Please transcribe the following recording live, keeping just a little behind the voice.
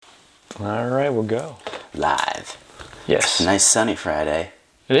All right, we'll go. Live. Yes. Nice sunny Friday.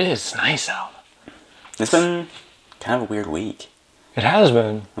 It is nice out. It's been kind of a weird week. It has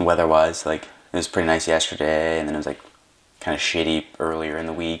been. Weather-wise, like, it was pretty nice yesterday, and then it was, like, kind of shitty earlier in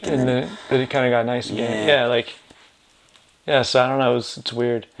the week. And then it kind of got nice again. Yeah, so I don't know. It's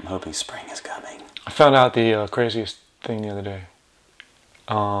weird. I'm hoping spring is coming. I found out the craziest thing the other day.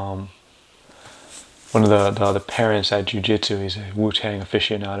 One of the parents at jiu-jitsu, he's a Wu-Tang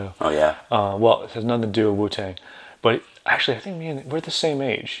aficionado. Oh, yeah? Well, it has nothing to do with Wu-Tang. But actually, I think we're the same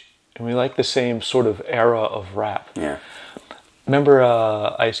age. And we like the same sort of era of rap. Yeah. Remember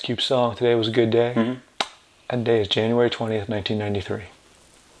Ice Cube's song, Today Was a Good Day? Mm-hmm. That day is January 20th, 1993.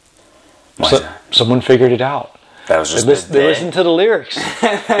 Why is that? Someone figured it out. That was just They listened to the lyrics.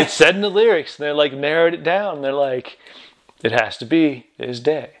 It said in the lyrics. And they're like, narrowed it down. They're like, it has to be his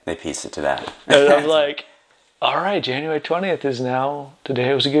day. They pieced it to that. And I'm like, all right, January 20th is now,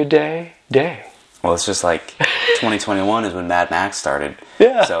 today was a good day. Well, it's just like 2021 is when Mad Max started.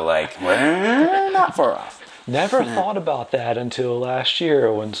 Yeah. So, like, we're not far off. Never thought about that until last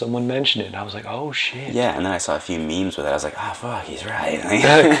year when someone mentioned it. And I was like, oh, shit. Yeah, and then I saw a few memes with it. I was like, fuck, he's right.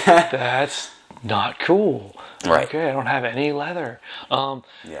 That's not cool. Right. Okay, I don't have any leather.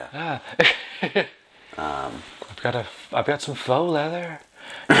 Yeah. I've got some faux leather.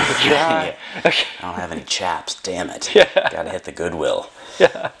 You could try. I don't have any chaps, damn it. Yeah. Gotta hit the Goodwill.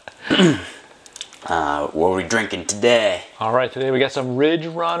 Yeah. What are we drinking today? All right, today we got some Ridge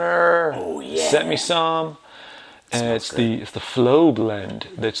Runner. Oh, yeah. Sent me some. And it's the Flow blend.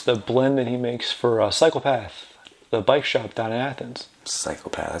 It's the blend that he makes for Psychopath, the bike shop down in Athens.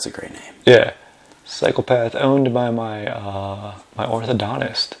 Psychopath, that's a great name. Yeah. Psychopath, owned by my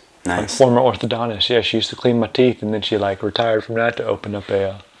orthodontist. Nice. My former orthodontist. Yeah, she used to clean my teeth, and then she retired from that to open up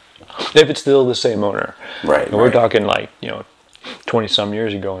if it's still the same owner. Right. And we're talking 20 some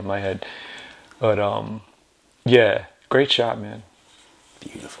years ago in my head. But yeah, great shop, man.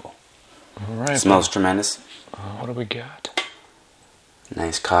 Beautiful. All right. Smells tremendous. What do we got?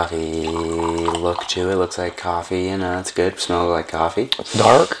 Nice coffee look to it. Looks like coffee, and it's good. Smells like coffee. It's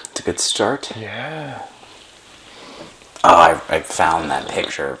dark. It's a good start. Yeah. Oh, I found that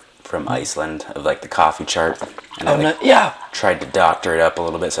picture from Iceland of the coffee chart. And yeah. Tried to doctor it up a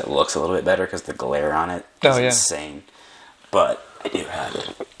little bit so it looks a little bit better because the glare on it is insane. But I do have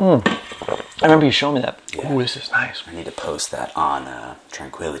it. I remember you showing me that. Yeah. Ooh, this is nice. I need to post that on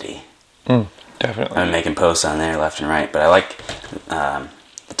Tranquility. Definitely. I'm making posts on there left and right, but I like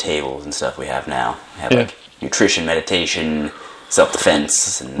the tables and stuff we have now. We have nutrition, meditation,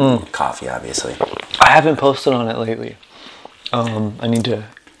 self-defense, and coffee, obviously. I haven't posted on it lately. I need to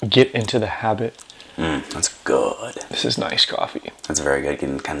get into the habit. That's good. This is nice coffee. That's very good.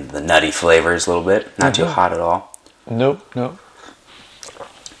 Getting kind of the nutty flavors a little bit. Not too hot at all. Nope. Good.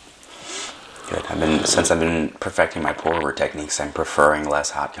 Since I've been perfecting my pour-over techniques, I'm preferring less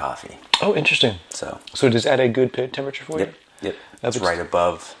hot coffee. Oh, interesting. So does that a good temperature for you? Yep. It's right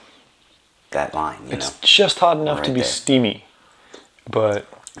above that line, It's just hot enough to be steamy, but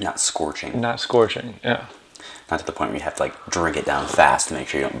not scorching. not scorching. Yeah. Not to the point where you have to drink it down fast to make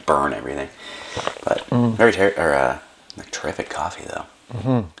sure you don't burn everything. But very terrific coffee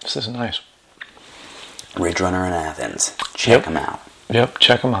though. This is nice. Ridge Runner in Athens. Check them out. Yep,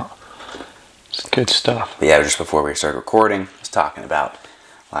 check them out. It's good stuff. But yeah, just before we started recording, I was talking about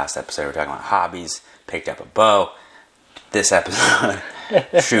last episode. We were talking about hobbies. Picked up a bow. This episode,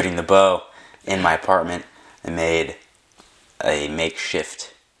 shooting the bow in my apartment. I made a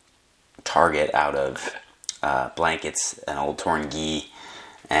makeshift target out of blankets, an old torn gi,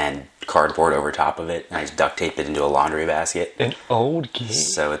 and cardboard over top of it. And I just duct taped it into a laundry basket. An old gi?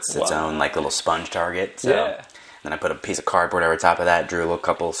 So it's its own little sponge target. So yeah. Then I put a piece of cardboard over top of that, drew a little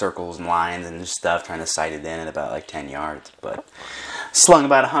couple of circles and lines and stuff, trying to sight it in at about 10 yards. But slung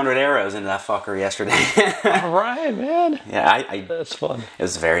about 100 arrows into that fucker yesterday. All right, man. Yeah, that's fun. It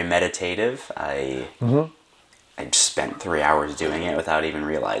was very meditative. I just spent 3 hours doing it without even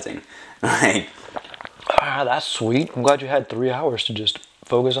realizing. That's sweet. I'm glad you had 3 hours to just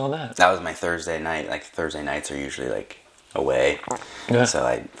focus on that. That was my Thursday night. Thursday nights are usually away. Yeah.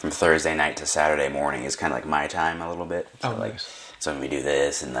 So from Thursday night to Saturday morning is kind of my time a little bit. So nice. So when we do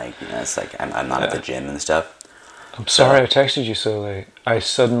this and it's I'm not at the gym and stuff. I'm sorry I texted you so late. I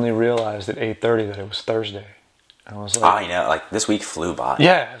suddenly realized at 8:30 that it was Thursday. I was like, this week flew by.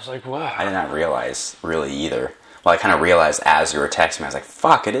 Yeah, I was like, wow. I did not realize really either. Well, I kind of realized as you were texting me, I was like,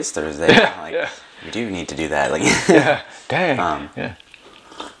 fuck, it is Thursday. You do need to do that. Yeah, dang.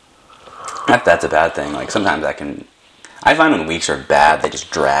 That's a bad thing. Sometimes I find when weeks are bad, they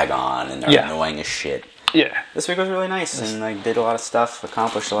just drag on and they're annoying as shit. Yeah. this week was really nice, and I did a lot of stuff,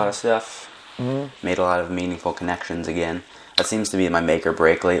 accomplished a lot of stuff, made a lot of meaningful connections again. That seems to be my make or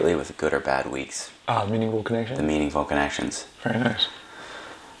break lately with good or bad weeks. Meaningful connection? The meaningful connections. Very nice.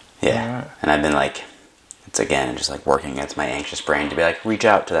 Yeah. Alright. And I've been like, it's again just like working against my anxious brain to be like, reach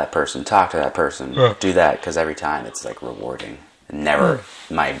out to that person, talk to that person, do that, because every time it's like rewarding. Never,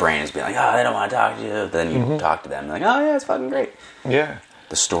 my brain is being like, oh, I don't want to talk to you. Then you talk to them, like, oh yeah, it's fucking great. Yeah.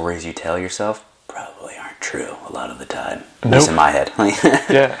 The stories you tell yourself probably aren't true a lot of the time. At Nope. least in my head.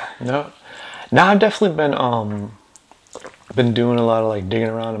 Yeah. No. Now I've definitely been doing a lot of like digging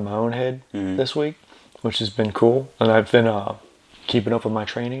around in my own head this week, which has been cool. And I've been keeping up with my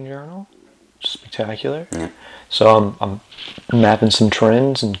training journal. Spectacular. Yeah. So I'm mapping some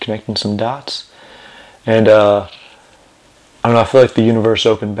trends and connecting some dots. And I don't know, I feel like the universe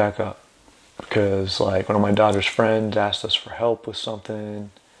opened back up. Because like one of my daughter's friends asked us for help with something.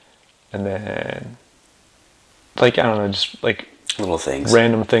 And then like, I don't know, just like Little things.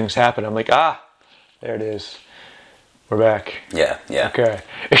 random things happen. I'm like, there it is. We're back. Yeah. Okay.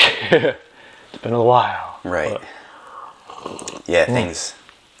 It's been a while. Right. But, Yeah, things.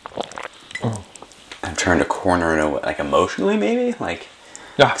 I've turned a corner in a way, like emotionally, maybe, like,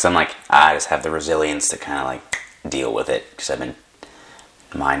 because I'm like, I just have the resilience to kind of like deal with it because I've been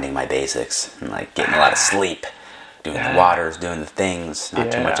minding my basics and like getting a lot of sleep, doing the waters, doing the things,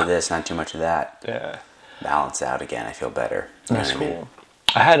 not too much of this, not too much of that. Yeah. Balance out again. I feel better. You know That's what I cool. mean?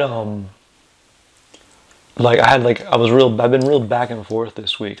 I've been real back and forth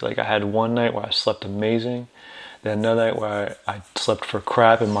this week. Like I had one night where I slept amazing, then another night where I slept for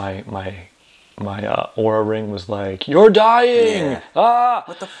crap and my aura ring was like, "You're dying!" Yeah.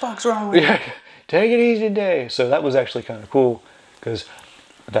 What the fuck's wrong with you? Yeah, take it easy today. So that was actually kind of cool because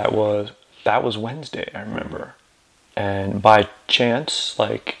that was Wednesday, I remember. And by chance,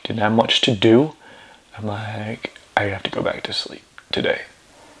 like, didn't have much to do. I'm like, I have to go back to sleep today.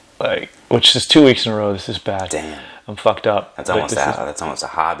 Like, which is 2 weeks in a row. This is bad. Damn. I'm fucked up. That's Like, almost a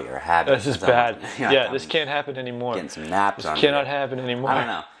hobby or a habit. This is bad. Yeah, Yeah, this can't happen anymore. Getting some naps on. This cannot happen anymore. I don't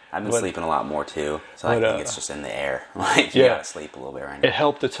know. I've been sleeping a lot more too, so I but, think it's just in the air. Like you yeah. gotta sleep a little bit right now. It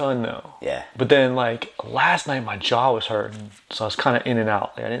helped a ton though. Yeah. But then like last night my jaw was hurting, so I was kind of in and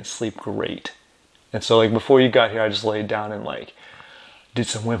out. Like I didn't sleep great, and so like before you got here, I just laid down and like did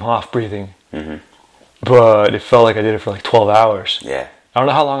some Wim Hof breathing. Mm-hmm. But it felt like I did it for like 12 hours. Yeah. I don't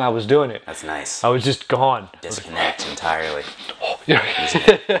know how long I was doing it. That's nice. I was just gone. Disconnect entirely. Yeah.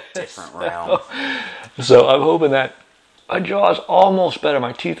 Different realm. So I'm hoping that my jaw is almost better.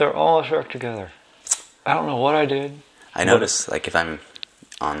 My teeth are almost back together. I don't know what I did. I notice, like, if I'm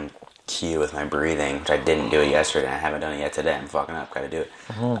on cue with my breathing, which I didn't do it yesterday, and I haven't done it yet today. I'm fucking up. Gotta do it.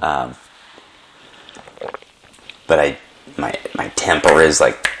 Mm-hmm. But my tempo is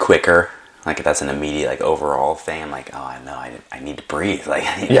like quicker. Like that's an immediate like overall thing. I'm like, oh, I know, I need to breathe. Like,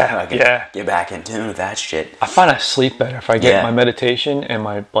 I need to get back in tune with that shit. I find I sleep better if I get my meditation and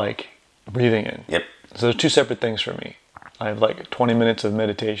my like breathing in. Yep. So there's two separate things for me. I have like 20 minutes of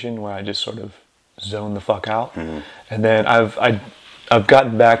meditation where I just sort of zone the fuck out, and then I've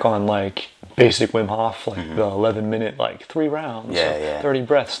gotten back on like basic Wim Hof, like the 11-minute like 3 rounds, 30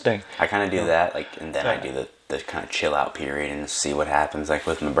 breaths thing. I kind of do that, like, and then I do the kind of chill out period and see what happens, like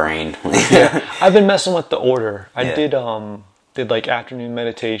with my brain. Yeah, I've been messing with the order. I did like afternoon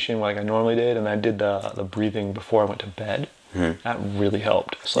meditation like I normally did, and I did the breathing before I went to bed. That really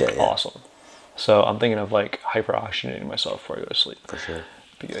helped. It's like awesome. So I'm thinking of like hyper oxygenating myself before I go to sleep. For sure.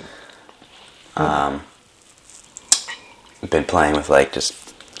 Be good. I've been playing with like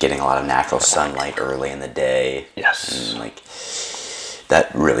just getting a lot of natural sunlight early in the day. Yes. And like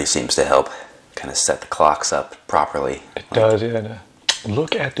that really seems to help kind of set the clocks up properly. It does, yeah.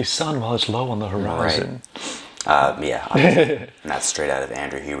 Look at the sun while it's low on the horizon. And that's straight out of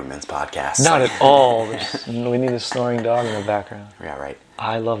Andrew Huberman's podcast. Not at all. We need a snoring dog in the background. Yeah, right.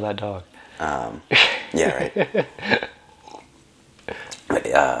 I love that dog. Yeah, right.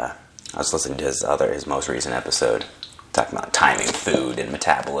 But I was listening to his most recent episode, talking about timing food and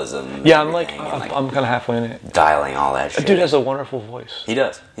metabolism. Yeah, I'm kind of halfway in it. Dialing all that shit. That dude has a wonderful voice. He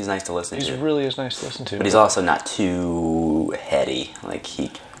does. He's nice to listen to. He really is nice to listen to. But he's also not too heady. Like,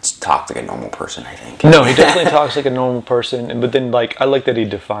 he talks like a normal person, I think. No, he definitely talks like a normal person. But then, like, I like that he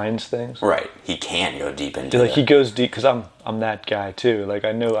defines things. Right. He can go deep into it. Like, he goes deep, because I'm that guy, too. Like,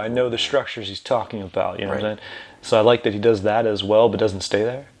 I know the structures he's talking about, you know what I'm saying? So I like that he does that as well, but doesn't stay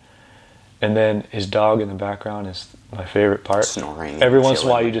there. And then his dog in the background is my favorite part. Snoring. Every once in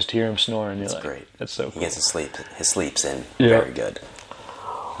a while, you just hear him snoring. That's great. That's so cool. He gets his sleeps in. Yeah. Very good.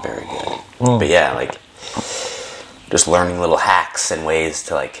 Very good. But yeah, like, just learning little hacks and ways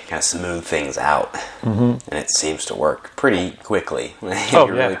to like kind of smooth things out, and it seems to work pretty quickly. If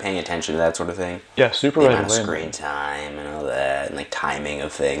you're really paying attention to that sort of thing. Yeah, super the random. amount of screen time and all that, and like timing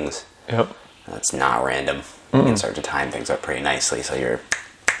of things. Yep. That's not random. You can start to time things up pretty nicely, so you're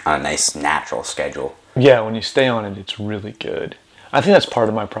on a nice natural schedule. Yeah, when you stay on it, it's really good. I think that's part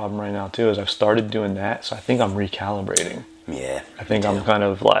of my problem right now too. Is I've started doing that, so I think I'm recalibrating. Yeah. I think I'm kind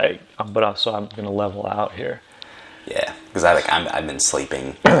of like, so I'm gonna level out here. Yeah, because I've been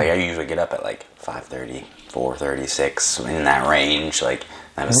sleeping. Like I usually get up at like 5:30, 4:30, 6 in that range. Like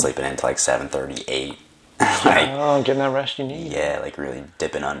I've been sleeping into like 7:30, 8. Like, getting that rest you need. Yeah, like really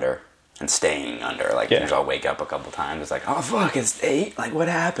dipping under and staying under. Like usually I'll wake up a couple times. It's like, oh fuck, it's 8. Like what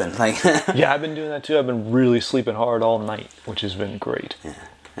happened? Like yeah, I've been doing that too. I've been really sleeping hard all night, which has been great. Yeah,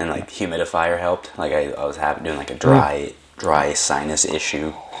 and like humidifier helped. Like I was doing like a dry sinus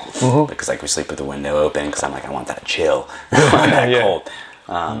issue because like we sleep with the window open because I'm like I want that chill, I want that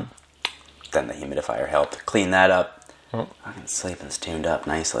cold. Then the humidifier helped clean that up. Fucking sleeping's tuned up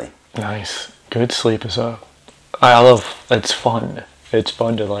nicely. Nice, good sleep is up. I love. It's fun. It's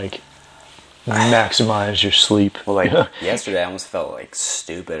fun to like maximize your sleep. Well, like yesterday, I almost felt like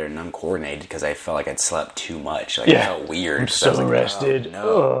stupid and uncoordinated because I felt like I'd slept too much. Like I felt weird. I'm so like, rested.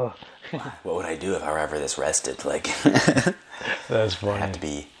 Oh, no. What would I do if I were ever this rested? Like that's funny. I have to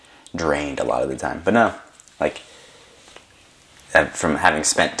be drained a lot of the time. But no, like from having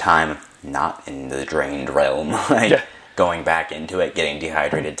spent time not in the drained realm, like going back into it, getting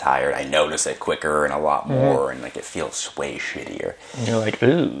dehydrated, tired, I notice it quicker and a lot more, and like it feels way shittier. And you're like,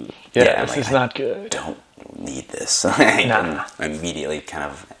 ooh, this is not good. Don't need this. I can immediately kind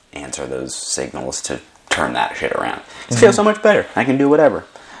of answer those signals to turn that shit around. It feels so much better. I can do whatever.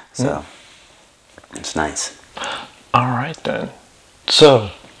 So it's nice. All right then.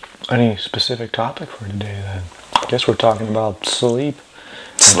 So, any specific topic for today then? I guess we're talking about sleep.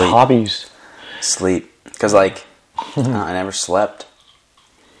 And hobbies. Sleep. Because like, I never slept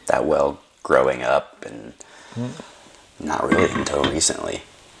that well growing up, and not really until recently.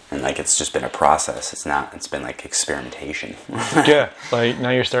 And like, it's just been a process. It's been like experimentation. Yeah, like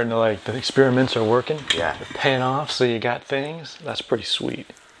now you're starting to like, the experiments are working. Yeah. They're paying off, so you got things. That's pretty sweet.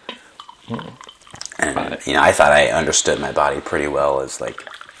 And, I thought I understood my body pretty well as like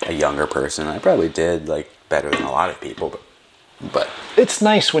a younger person. I probably did like better than a lot of people, but it's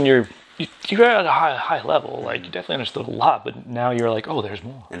nice when you're at a high level. Like, you definitely understood a lot, but now you're like, oh, there's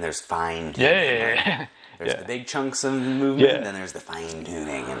more. And there's fine tuning. Yeah. There's the big chunks of movement, and then there's the fine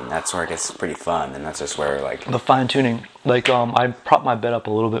tuning, and that's where it gets pretty fun. And that's just where like the fine tuning. Like, I prop my bed up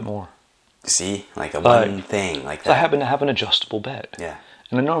a little bit more. See, like a one thing like that. I happen to have an adjustable bed. Yeah.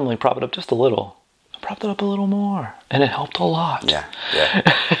 And I normally prop it up just a little. I propped it up a little more, and it helped a lot. Yeah.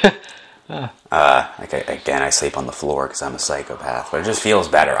 Again, I sleep on the floor because I'm a psychopath, but it just feels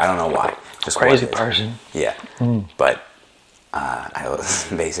better. I don't know why. Just crazy person. Yeah. But I was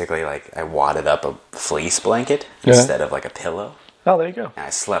basically like, I wadded up a fleece blanket instead of like a pillow. Oh, there you go. And I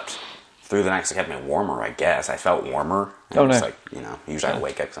slept through the night. So it kept me warmer, I guess. I felt warmer. And nice. Like, usually I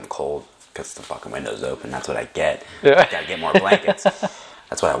wake up because I'm cold because the fucking window's open. That's what I get. Yeah. I gotta get more blankets.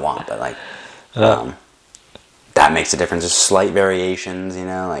 That's what I want. But like, that makes a difference. There's slight variations,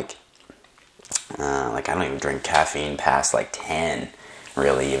 like I don't even drink caffeine past like 10,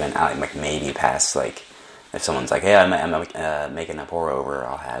 really. Even like maybe past like, if someone's like, hey, I'm making a pour over,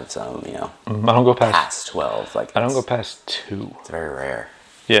 I'll have some, I don't go past 12. Like, I don't go past 2. It's very rare.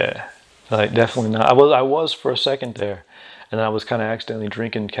 Yeah, like definitely not. I was for a second there, and then I was kind of accidentally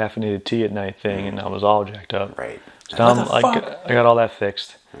drinking caffeinated tea at night and I was all jacked up. Right. So now I got all that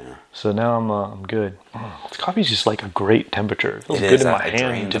fixed. Yeah. So now I'm good. Coffee's just like a great temperature. It feels good in my hand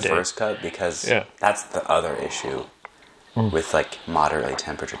drained today. The first cup because that's the other issue with like moderately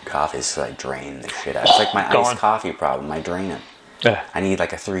temperatured coffee is I drain the shit out. It's like my iced coffee problem. I drain it. Yeah. I need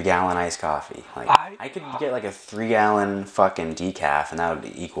like a 3-gallon iced coffee. Like I could get like a 3-gallon fucking decaf, and that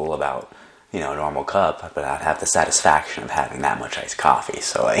would equal about a normal cup, but I'd have the satisfaction of having that much iced coffee.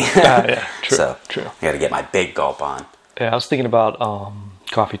 So like, true. I got to get my big gulp on. Yeah, I was thinking about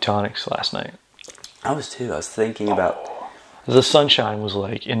coffee tonics last night. I was too. I was thinking about. The sunshine was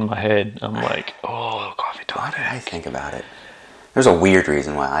like in my head. I'm like, oh, coffee tonic. Why did I think about it? There's a weird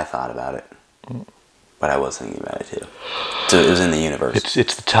reason why I thought about it, but I was thinking about it too. So it was in the universe.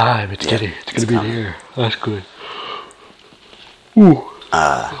 It's the time. It's gonna be here. That's good. Ooh.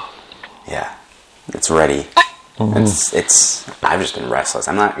 Yeah, it's ready. It's. I've just been restless.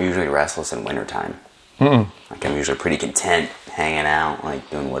 I'm not usually restless in wintertime. Like I'm usually pretty content hanging out, like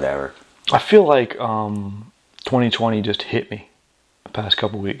doing whatever. I feel like 2020 just hit me the past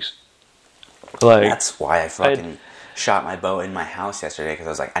couple weeks. Like that's why I fucking shot my bow in my house yesterday because I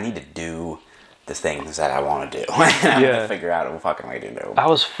was like, I need to do the things that I want to do. And I'm going to figure out what fucking way to do. I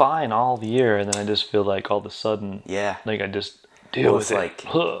was fine all the year, and then I just feel like all of a sudden, like I just deal with it. Like,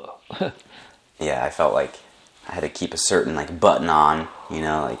 yeah, I felt like I had to keep a certain like button on, you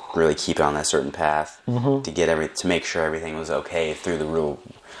know, like really keep it on that certain path to get to make sure everything was okay through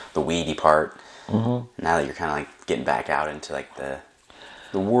the weedy part. Now that you're kind of like getting back out into like the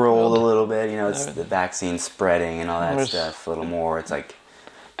world a little bit, you know, it's the vaccine spreading and all that stuff a little more. It's like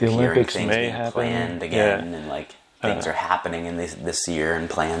the Olympics things may being happen planned again, and like things are happening in this year, and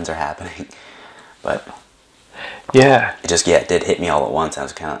plans are happening. But it did hit me all at once.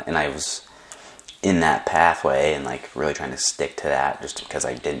 I was in that pathway and like really trying to stick to that, just because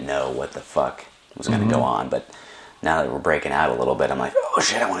I didn't know what the fuck was going to go on. But now that we're breaking out a little bit, I'm like, oh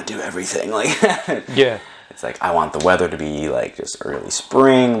shit, I want to do everything. Like, it's like I want the weather to be like just early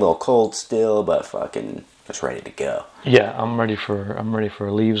spring, a little cold still, but fucking just ready to go. Yeah, I'm ready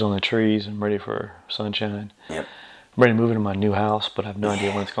for leaves on the trees. I'm ready for sunshine. Yep. I'm ready to move into my new house, but I have no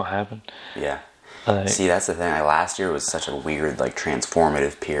idea when it's gonna happen. Yeah. See, that's the thing. Last year was such a weird, like,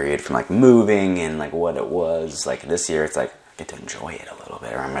 transformative period from like moving and like what it was. Like this year, it's like I get to enjoy it a little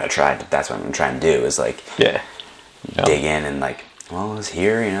bit. Or I'm gonna try. That's what I'm gonna try and do. Is like dig in and like, well, I was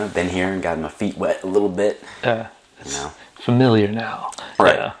here. You know, been here and got my feet wet a little bit. You know, familiar now.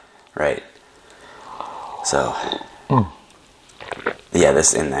 Right. Yeah. Right. So,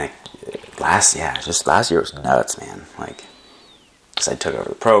 this in that last year was nuts, man. Like, because I took over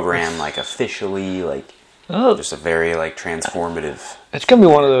the program, like, officially, like, just a very, like, transformative. It's gonna be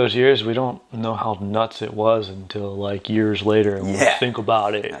one of those years we don't know how nuts it was until, like, years later, and we think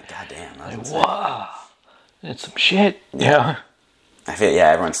about it. Like, goddamn, like, wow, it's some shit. Yeah. I feel,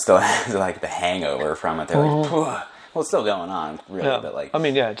 everyone still has, like, the hangover from it. They're like, well, it's still going on, really, but, like... I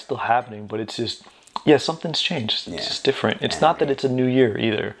mean, it's still happening, but it's just... Yeah, something's changed. It's just different. It's not that it's a new year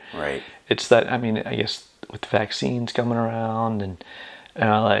either. Right. It's that, I mean, I guess with the vaccines coming around and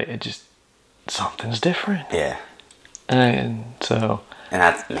like, it just, something's different. Yeah. And so... And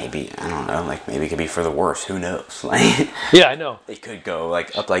that's maybe, I don't know, like, maybe it could be for the worse. Who knows? Like, yeah, I know. It could go,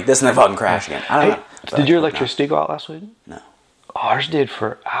 like, up like this and then fucking crash again. I don't know. But did your electricity go out last week? No. Ours did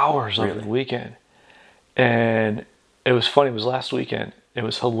for hours over the weekend. And it was funny. It was last weekend. It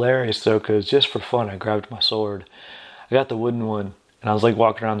was hilarious, though, because just for fun, I grabbed my sword. I got the wooden one, and I was, like,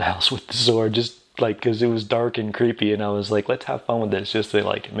 walking around the house with the sword, just, like, because it was dark and creepy, and I was like, let's have fun with this, just to,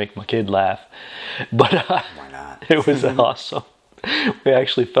 like, make my kid laugh. But why not? It was awesome. We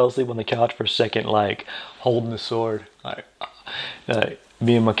actually fell asleep on the couch for a second, like, holding the sword. Like,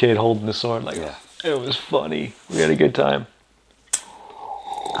 me and my kid holding the sword. Like, it was funny. We had a good time.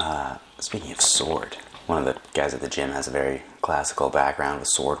 Speaking of sword, one of the guys at the gym has a very classical background with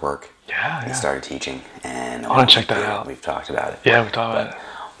sword work. Yeah. He started teaching, and I want to check that out. We've talked about it. Yeah, we've talked about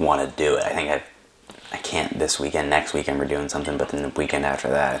it. Want to do it. I think I can't this weekend. Next weekend we're doing something, but then the weekend after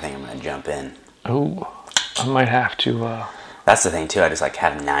that, I think I'm going to jump in. Oh, I might have to. That's the thing too. I just like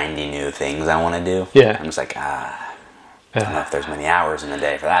have 90 new things I want to do. Yeah. I'm just like I don't know if there's many hours in the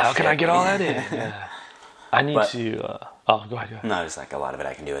day for that. How can I get all that in? Yeah. I need to. Go ahead. No, just like a lot of it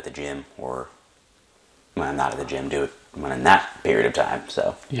I can do at the gym, or when I'm not at the gym, do it when in that period of time.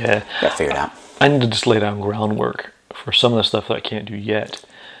 So got to figure it out. I need to just lay down groundwork for some of the stuff that I can't do yet.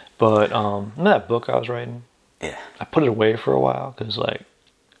 But that book I was writing, I put it away for a while because, like,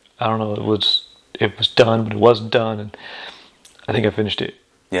 I don't know, it was done, but it wasn't done, and I think I finished it.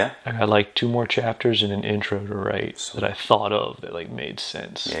 Yeah. I got like 2 more chapters and an intro to write that I thought of that like made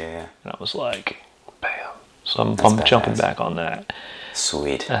sense. Yeah. And I was like, bam. So I'm jumping back on that.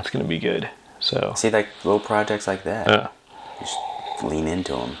 Sweet. That's gonna be good. So see, like little projects like that. Just lean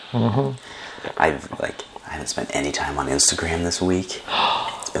into them. I haven't spent any time on Instagram this week.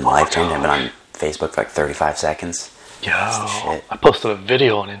 It's been life changing. I've been on Facebook for like 35 seconds. Yo, I posted a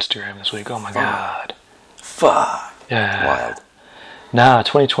video on Instagram this week. Oh my god. Fuck. Yeah. Wild. Nah,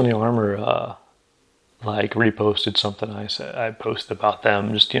 2020 Armor like reposted something I posted about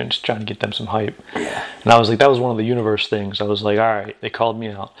them, just trying to get them some hype. Yeah. And I was like, that was one of the universe things. I was like, all right, they called me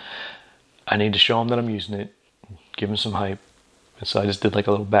out. I need to show them that I'm using it, give them some hype. And so I just did like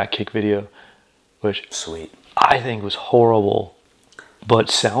a little back kick video, which sweet. I think was horrible,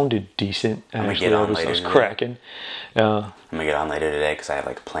 but sounded decent. I'm gonna get on later. I was cracking. I'm gonna get on later today because I have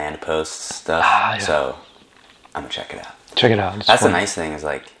like planned posts stuff. So I'm gonna check it out. Check it out. That's the nice thing is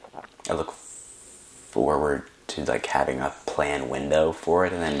like I look forward to like having a planned window for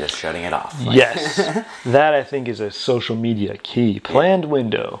it and then just shutting it off. Like, yes, that I think is a social media key. Planned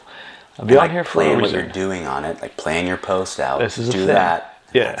window. I'll be on here for a reason. Plan what you're doing on it. Like plan your post out. This is do that,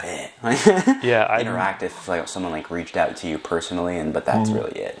 Yeah. That's it. Yeah, I Interact if like someone like reached out to you personally, but that's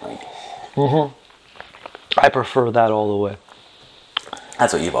really it. Like, I prefer that all the way.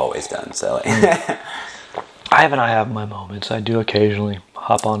 that's what you've always done. So like, I have my moments. I do occasionally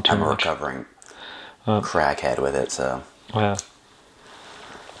hop on too I'm a much. recovering crackhead with it. So Yeah.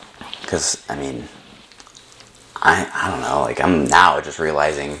 because I mean, I don't know. Like I'm now just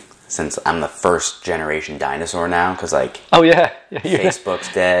realizing since I'm the first generation dinosaur now, because like Oh yeah.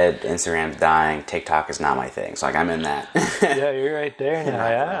 Facebook's dead, Instagram's dying, TikTok is not my thing. So like I'm in that. Yeah, you're right there now.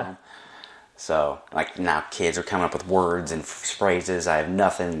 Yeah. So like now kids are coming up with words and phrases I have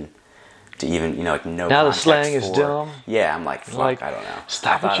nothing to even like no. Now the context slang is for. dumb. Yeah, I'm like fuck. Like, I don't know.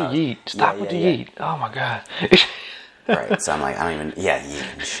 Stop what you eat. Stop what you eat. Oh my god. Right. So I'm like I don't even. Yeah, eat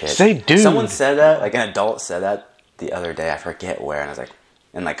and shit. Say dude. Someone said that. Like an adult said that the other day. I forget where, and I was like,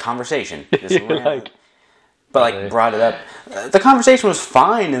 in like conversation. Just but like brought it up. The conversation was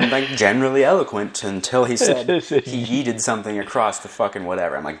fine and like generally eloquent until he said he yeeted something across the fucking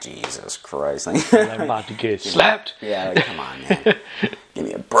whatever. I'm like, Jesus Christ! Like, I'm about to get slapped. Yeah, like come on, man, give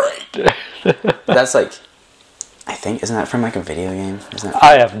me a break. That's like, I think isn't that from like a video game? Isn't that?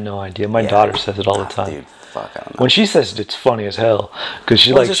 I have no idea. My daughter says it all the time. Dude, fuck, I don't know. When she says it, it's funny as hell because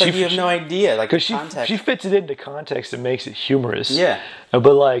she Well, it's just like you have no idea, like because context. she fits it into context and makes it humorous. Yeah.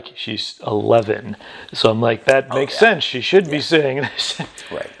 But like she's 11, so I'm like that makes sense. She should be saying this.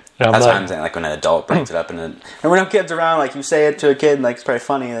 Right. And That's what I'm saying. Like when an adult brings it up, and when no kids around, like you say it to a kid, and, like it's probably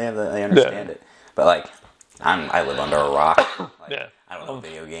funny. They understand it. But like, I live under a rock. Like, Yeah. I don't know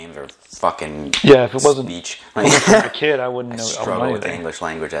video games or fucking If it wasn't speech. a kid, I wouldn't know. Struggle with the English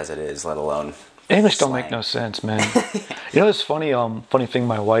language as it is, let alone English slang. don't make no sense, man. You know this funny thing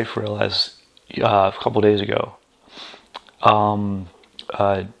my wife realized a couple days ago.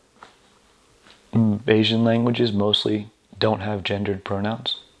 Asian languages mostly don't have gendered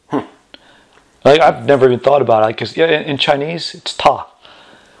pronouns. Like I've never even thought about it because in Chinese it's ta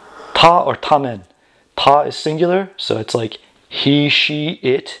or tamen. Ta is singular, so it's like he, she,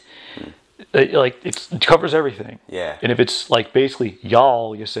 it. It covers everything. Yeah. And if it's like basically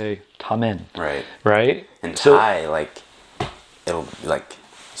y'all, you say tamen. Right. Right. And Thai, like it'll like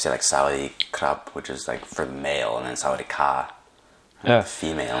say like Saudi krab, which is like for the male, and then Saudi ka, Yeah.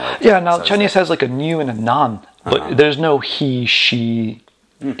 female. Like, Yeah. Now so Chinese has like a nu and a nan, but there's no he, she,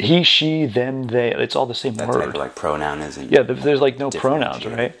 he, she, them, they. It's all the same that word. type of like pronoun isn't. Yeah. There's like no pronouns,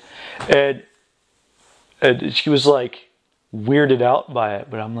 right? And she was like weirded out by it,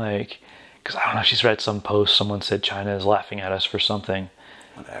 but I'm like, because I don't know, she's read some post. Someone said China is laughing at us for something.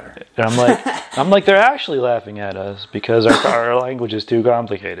 Whatever. And I'm like, they're actually laughing at us because our language is too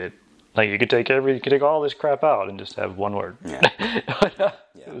complicated. Like you could take all this crap out and just have one word. Yeah.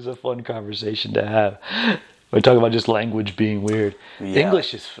 It was a fun conversation to have. We talk about just language being weird. Yeah.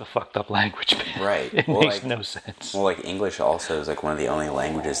 English is a fucked up language, man. Right. It Well, makes like- no sense. Well, like English also is like one of the only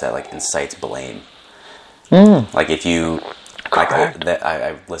languages that like incites blame. Mm. Like if you, Correct.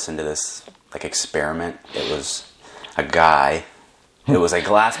 I listened to this like experiment. It was a guy. It was a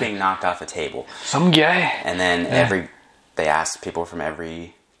glass being knocked off a table, Some guy. and then they asked people from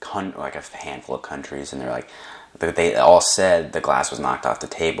every like a handful of countries, and they're like, they all said the glass was knocked off the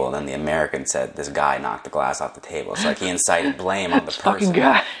table, and then the American said this guy knocked the glass off the table. So like he incited blame on the person. Fucking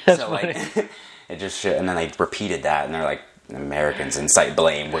guy. That's So funny. like it just shit, and then they repeated that, and they're like Americans incite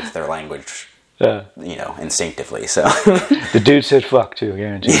blame with their language, Yeah. instinctively. So The dude said fuck too, I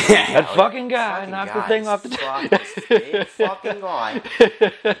guarantee. Yeah, That fucking guy knocked the thing off the table. Big fucking guy,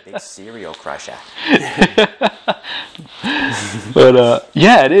 big cereal crusher. But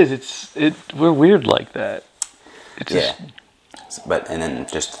yeah, it is. We're weird like that. It's Yeah, but and then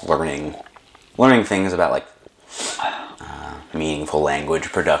just learning things about like meaningful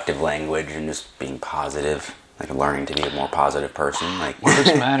language, productive language, and just being positive. Like learning to be a more positive person. Like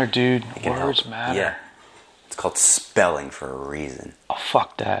Words matter, dude. can Words help. matter. Yeah, it's called spelling for a reason. Oh,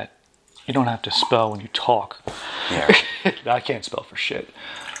 fuck that. You don't have to spell when you talk. Yeah. I can't spell for shit.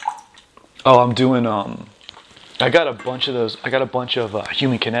 Oh, I'm doing I got a bunch of those. I got a bunch of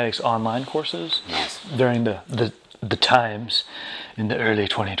human kinetics online courses Nice. during the times in the early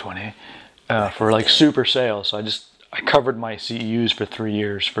 2020 for like super sale. So I covered my CEUs for 3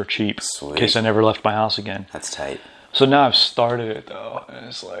 years for cheap Sweet. in case I never left my house again. That's tight. So now I've started it though, and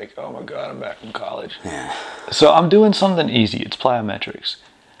it's like, oh my god, I'm back from college. Yeah. So I'm doing something easy. It's plyometrics.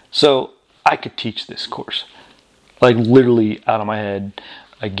 So I could teach this course, like literally out of my head.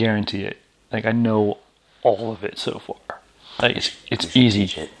 I guarantee it. Like I know all of it so far. Like it's easy.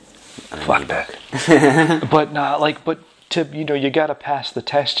 Teach it. Fuck that. But you got to pass the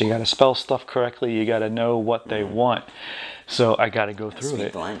test. You got to spell stuff correctly. You got to know what they want. So I got to go through Speak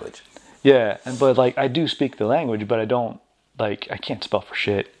it. the language. Yeah, but like I do speak the language, but I don't I can't spell for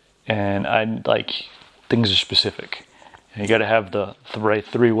shit, and things are specific. You got to have the right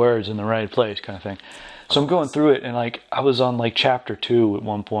 3 words in the right place, kind of thing. So I'm going through it, and like I was on like chapter 2 at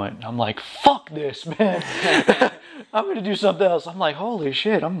one point. And I'm like, fuck this, man. I'm gonna do something else. I'm like, holy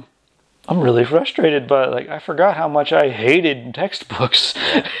shit, I'm really frustrated, but like I forgot how much I hated textbooks.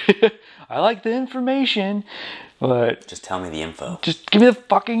 I like the information, but just tell me the info. Just give me the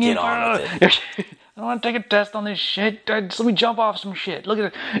fucking Get info. on with it. I don't want to take a test on this shit. Just let me jump off some shit. Look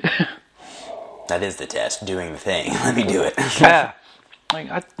at it. That is the test. Doing the thing. Let me do it. Yeah. Tell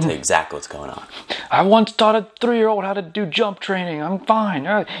you exactly what's going on. I once taught a 3-year-old how to do jump training. I'm fine.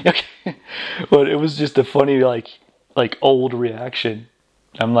 But it was just a funny like old reaction.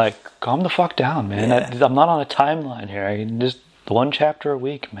 I'm like, calm the fuck down, man. Yeah. I'm not on a timeline here. I can just 1 chapter a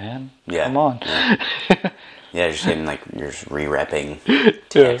week, man. Yeah. Come on. Yeah. Yeah, just getting you're just re-repping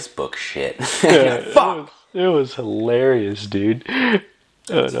textbook shit. Yeah, Fuck. It was hilarious, dude.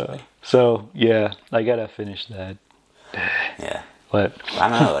 So yeah, I gotta finish that. Yeah. But I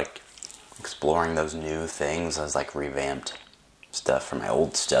don't know, exploring those new things as revamped stuff from my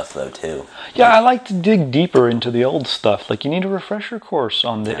old stuff though too. yeah, I like to dig deeper into the old stuff. Like you need a refresher course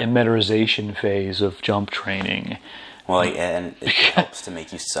on the immeterization phase of jump training. Well, and it helps to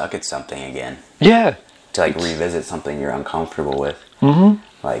make you suck at something again. Yeah. To revisit something you're uncomfortable with. Mm-hmm.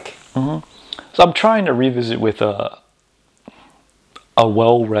 So I'm trying to revisit with a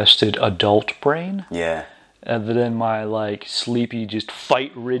well-rested adult brain. Yeah. Other than my sleepy, just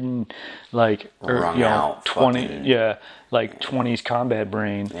fight-ridden, wrung out 20, fucking- 20s combat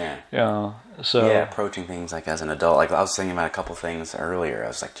brain. Yeah. So yeah, approaching things as an adult. I was thinking about a couple things earlier. I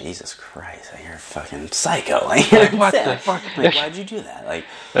was like, Jesus Christ, you're a fucking psycho. what the fuck? Why'd you do that?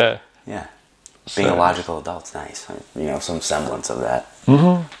 Yeah. Being a logical adult's nice. Some semblance of that.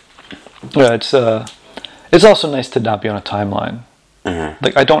 Mm-hmm. Yeah, it's also nice to not be on a timeline.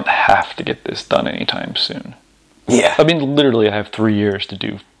 Mm-hmm. I don't have to get this done anytime soon. Yeah. I mean, literally, I have 3 years to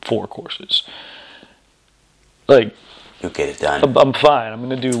do 4 courses. You'll get it done. I'm fine. I'm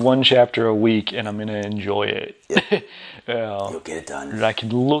going to do 1 chapter a week, and I'm going to enjoy it. Yeah. You'll get it done. I can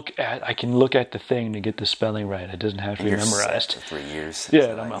look at the thing to get the spelling right. It doesn't have to be You're memorized. set for 3 years.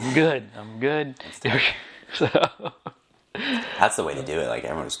 Yeah, I'm good. I'm good. So. That's the way to do it.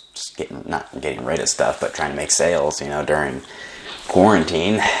 Everyone's just not getting rid of stuff, but trying to make sales. During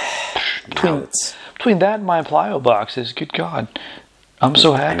quarantine. Between that and my plyo boxes, good God, I'm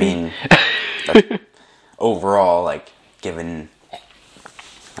so happy. I mean, overall, given,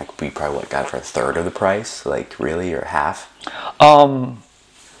 we probably got it for a third of the price, really, or half.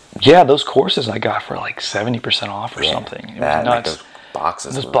 Yeah, those courses I got for 70% off or something. It was nuts. Those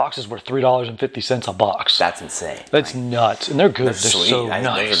boxes. Those boxes were $3.50 a box. That's insane. That's nuts, and they're good. They're sweet. so nice.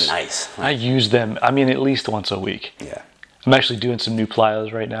 Those are nice. I use them. I mean, at least once a week. Yeah. I'm actually doing some new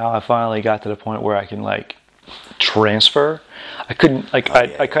plyos right now. I finally got to the point where I can transfer. I couldn't I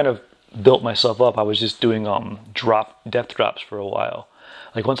kind of built myself up. I was just doing depth drops for a while.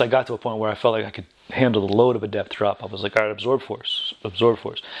 Once I got to a point where I felt like I could handle the load of a depth drop, I was like, all right, absorb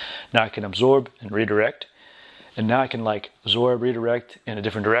force. Now I can absorb and redirect, and now I can absorb, redirect in a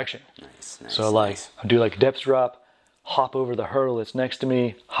different direction. Nice. So I do depth drop, hop over the hurdle that's next to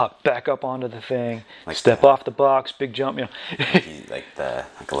me, hop back up onto the thing, step off the box, big jump, the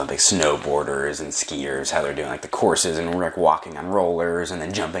Olympic snowboarders and skiers, how they're doing the courses and walking on rollers and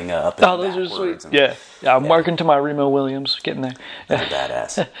then jumping up. And those are sweet. Yeah, I'm working to my Remo Williams, getting there. They're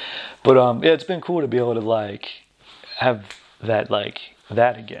badass. But it's been cool to be able to have that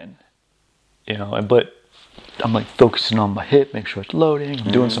that again, but I'm focusing on my hip, make sure it's loading.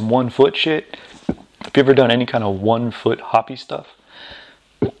 I'm doing some 1 foot shit. Have you ever done any kind of 1 foot hoppy stuff?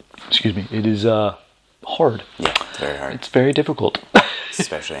 Excuse me. It is hard. Yeah, it's very hard. It's very difficult.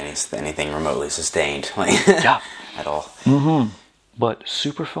 Especially anything remotely sustained, yeah, at all. Mm-hmm. But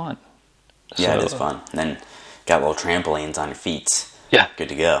super fun. Yeah, it is fun. And then got little trampolines on your feet. Yeah. Good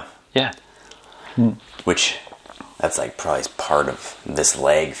to go. Yeah. Which, that's probably part of this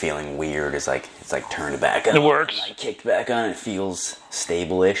leg feeling weird. Is it's turned back on. It works. And, kicked back on. It feels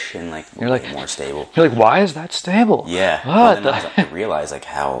stable-ish and you're more stable. You're why is that stable? Yeah. What? I realized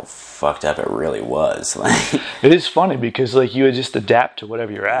how fucked up it really was. It is funny because you just adapt to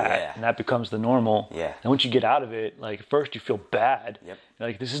whatever you're at, and that becomes the normal. Yeah. And once you get out of it, at first you feel bad. Yep.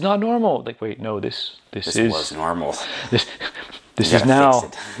 You're this is not normal. Wait, no, this was normal. This is now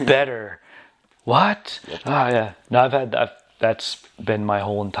better. What? Yep. Yeah. No, I've that's been my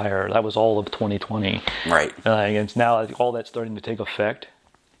whole entire. That was all of 2020. Right. And it's now like, all that's starting to take effect.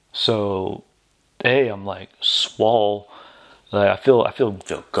 So, hey, I'm like swole. Like I feel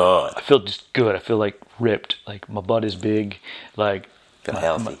good. I feel just good. I feel like ripped. Like my butt is big. Like Feel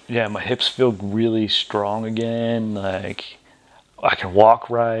healthy. my hips feel really strong again. Like I can walk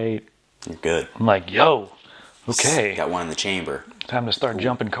right. You're good. I'm like, yo, okay, Got one in the chamber. time to start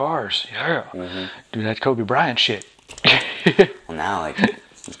jumping cars. Yeah, do that Kobe Bryant shit. Well, now, like,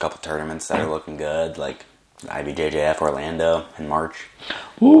 there's a couple tournaments that are looking good, like IBJJF Orlando in March.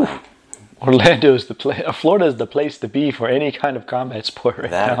 Ooh. Like, Orlando's the place. Florida's the place to be for any kind of combat sport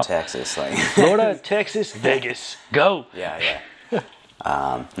right that now. or Texas, like Florida, Texas, Vegas, go. yeah.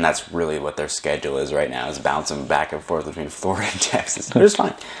 And that's really what their schedule is right now, is bouncing back and forth between Florida and Texas. But it's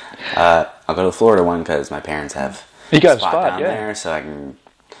fine. I'll go to the Florida one because my parents have You got a spot spot, down yeah. there, so I can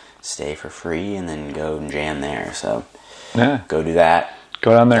stay for free and then go and jam there. So Yeah, go do that.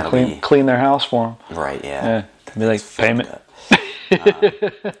 go down there, That'll be- clean their house for them. Right, yeah. Yeah, be like Fucked payment. up.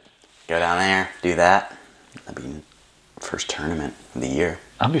 Go down there, do that. That'll be first tournament of the year.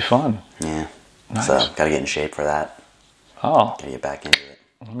 That'd be fun. Yeah. Nice. So gotta get in shape for that. Oh, Gotta get back into it.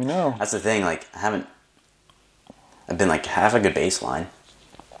 let me know. That's the thing, like I've been like have a good baseline.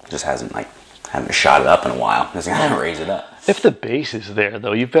 Just haven't shot it up in a while. Just gotta raise it up. If the base is there,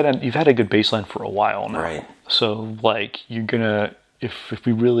 though, you've had a good baseline for a while now. Right. So, like, you're gonna if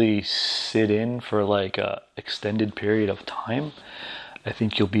we really sit in for like a extended period of time, I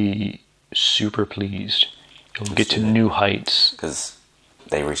think you'll be super pleased. You'll get to do it. new heights. Because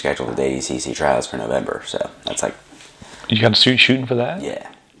they rescheduled the ADCC trials for November, so that's like, You got to shooting for that? yeah,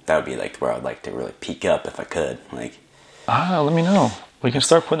 that would be like where I'd like to really peak up if I could. Like, Let me know. We can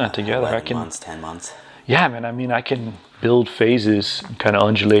start putting that together. 11 months, 10 months. Yeah, man. I mean, I can build phases and kind of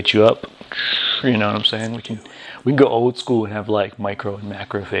undulate you up. You know what I'm saying? We can go old school and have like micro and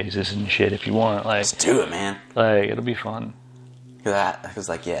macro phases and shit if you want. Like, Let's do it, man. it'll be fun. Because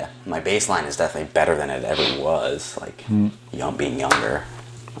like, yeah, my baseline is definitely better than it ever was. Like, being younger.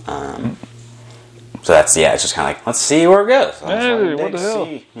 So that's, yeah, it's just kind of like, let's see where it goes. Hey, what the hell?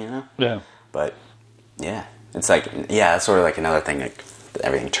 See, you know? Yeah. But yeah, it's like, yeah, that's sort of like another thing. Like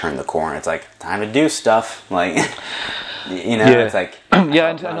everything turned the corner. It's like time to do stuff. Like, you know, Yeah. it's like Yeah,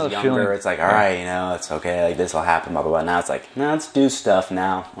 I when know was the younger, feeling. it's like, all right, you know, it's okay. Like this will happen. Blah blah blah. Now it's like, no, let's do stuff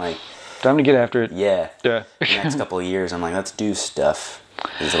now. Like, Time to get after it. yeah, Yeah. the next couple of years, I'm like, let's do stuff.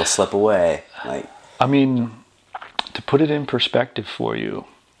 Because it'll slip away. Like, I mean, to put it in perspective for you,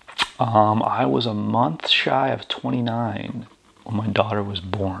 I was a month shy of 29 when my daughter was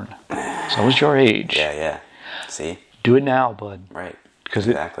born. So I was your age. yeah. See, Do it now, bud. right? Because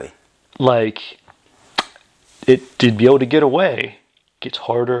Exactly. to be able to get away gets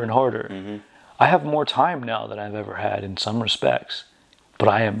harder and harder. I have more time now than I've ever had in some respects, but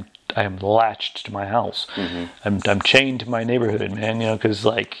I am latched to my house. I'm chained to my neighborhood, man. You know, because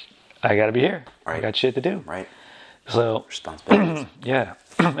like I got to be here. I Right. got shit to do. Right. So Responsibilities. yeah,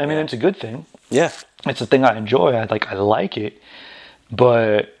 I mean it's a good thing. Yeah. It's a thing I enjoy. I like it,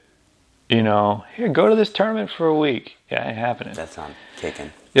 but you know, here, go to this tournament for a week. Yeah, ain't happening. That's on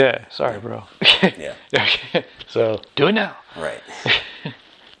kicking. Yeah, sorry, bro. Yeah. So do it now. Right.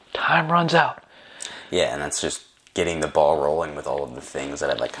 Time runs out. Yeah, and that's just getting the ball rolling with all of the things that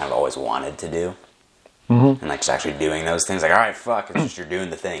I've like kind of always wanted to do. And like just actually doing those things. Like, all right, fuck, it's just you're doing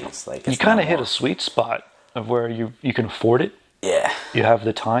the things. Like, You kind of hit a sweet spot of where you can afford it. Yeah. You have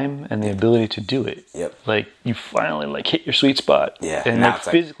the time and the ability to do it. Yep. Like you finally like hit your sweet spot. Yeah, And now like it's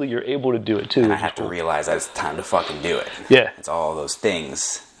like- physically you're able to do it too. And I which is have to cool. realize that it's time to fucking do it. Yeah. It's all those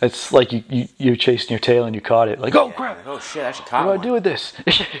things. It's like you're chasing your tail and you caught it. Like, oh Yeah, crap, like, oh shit, I actually caught what do I one. do with this?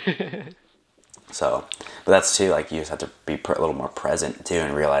 So, but that's too, like, you just have to be a little more present too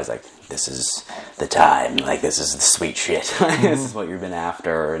and realize, like, this is the time. Like, this is the sweet shit. This is what you've been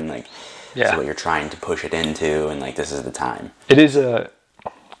after, and like, this Yeah. is what you're trying to push it into, and like, this is the time. It is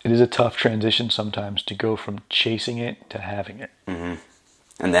a tough transition sometimes to go from chasing it to having it.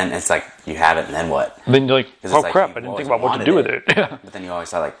 And then it's like, you have it, and then what? And then you're like, 'Cause oh it's like crap, you've I didn't always think about what to wanted do with it. Yeah. But then you always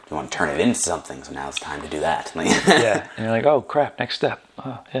thought, like, you want to turn it into something, so now it's time to do that. Like, Yeah. And you're like, oh crap, next step.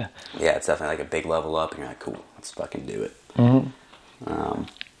 Oh, yeah. yeah, it's definitely like a big level up, and you're like, cool, let's fucking do it.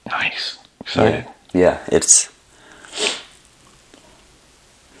 Nice. Excited. Yeah, it's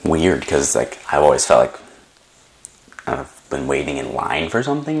weird because like I've always felt like I've been waiting in line for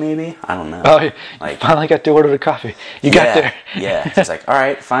something. Maybe I don't know. Oh, you Like- finally got to order the coffee. You got there. Yeah, it's just like, all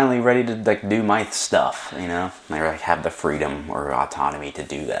right, finally ready to like do my stuff. You know, and I like have the freedom or autonomy to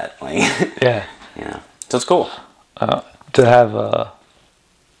do that. Like, Yeah. you know, so it's cool. To have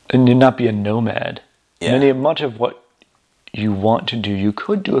and you not be a nomad. Yeah. Much of what you want to do, you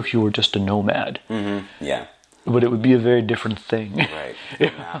could do if you were just a nomad. Yeah. But it would be a very different thing. Right.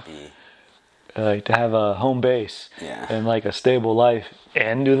 It would not be. Like to have a home base Yeah. and like a stable life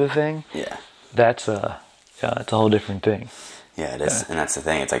and do the thing. Yeah. That's a whole different thing. Yeah, it is. And that's the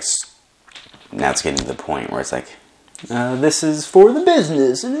thing. It's like, now it's getting to the point where it's like, this is for the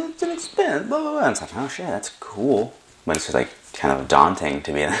business and it's an expense, blah, blah, blah. And it's like, oh shit, that's cool. But it's just like kind of daunting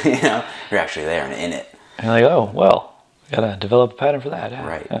to be, you're actually there and in it. And like, oh, well, gotta develop a pattern for that. Yeah.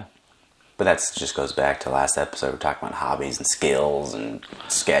 Right. Yeah. But that just goes back to last episode. We're talking about hobbies and skills and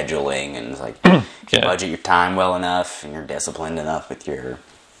scheduling, and it's like if you budget your time well enough and you're disciplined enough with your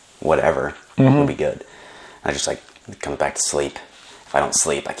whatever, it'll be good. And I just like it comes back to sleep. If I don't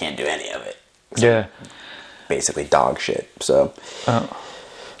sleep, I can't do any of it. So Yeah. basically dog shit. So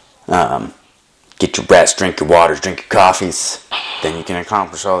get your rest, drink your waters, drink your coffees. Then you can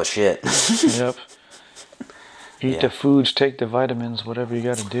accomplish all the shit. Yep. Eat the foods, take the vitamins, whatever you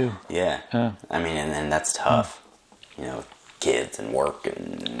got to do. Yeah. Yeah. I mean, and that's tough. Kids and work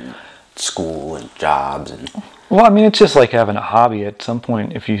and school and jobs and. Well, I mean, it's just like having a hobby. At some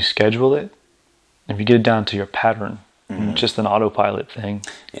point, if you schedule it, if you get it down to your pattern, and it's just an autopilot thing,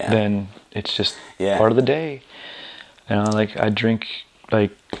 then it's just part of the day. Like I drink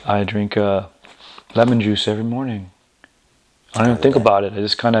lemon juice every morning. I don't even think about it. I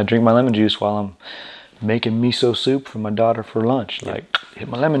just kind of drink my lemon juice while I'm making miso soup for my daughter for lunch. Like, hit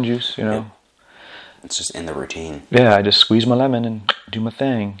my lemon juice, Yep. It's just in the routine. Yeah, I just squeeze my lemon and do my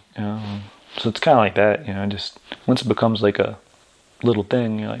thing. So it's kind of like that, just once it becomes like a little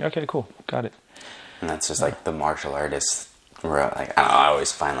thing, you're like, okay, cool, got it. And that's just like the martial artists, where like, I don't know, I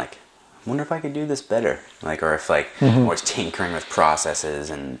always find like, I wonder if I could do this better. Like, or if like, I'm always tinkering with processes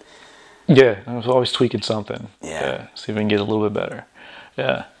and. Yeah, I was always tweaking something. Yeah. See if we can get a little bit better.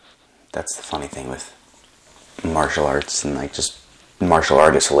 Yeah. That's the funny thing with martial arts and like just martial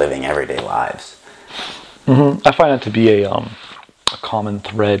artists living everyday lives. I find that to be a common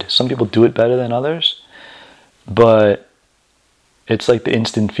thread. Some people do it better than others, but it's like the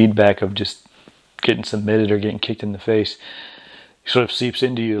instant feedback of just getting submitted or getting kicked in the face sort of seeps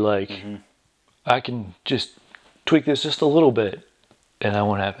into you. Like, I can just tweak this just a little bit, and that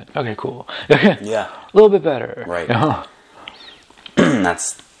won't happen. Okay, cool. Yeah, a little bit better. Right.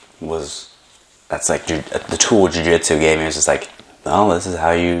 That's like the tool jiu-jitsu gave me. It was just like, well, this is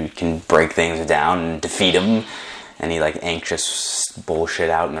how you can break things down and defeat them. Any like anxious bullshit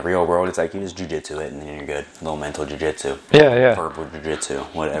out in the real world, it's like you just jiu-jitsu it and then you're good. A little mental jiu-jitsu. Yeah. Verbal jiu-jitsu,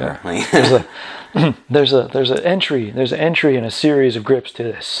 whatever. Yeah. There's an entry and a series of grips to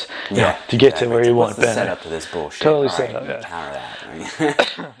this. To get to where you want. What's the setup to this bullshit? Totally All set up. right, counter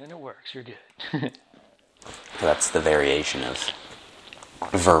that. And it works. You're good. So that's the variation of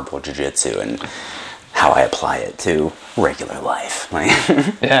verbal jiu-jitsu and how I apply it to regular life.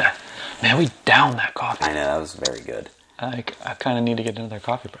 Yeah. Man, we downed that coffee. I know, that was very good. I kind of need to get another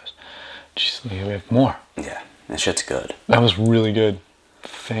coffee press. Jeez, we have more. Yeah, that shit's good. That was really good.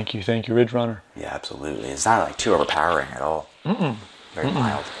 Thank you, Ridge Runner. Yeah, absolutely. It's not like too overpowering at all. Very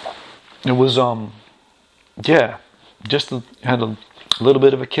mild. It was, just had a little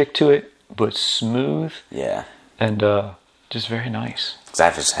bit of a kick to it, but smooth. Yeah. And just very nice. Because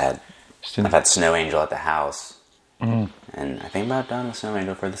I've had Snow Angel at the house, and I think I'm about done with Snow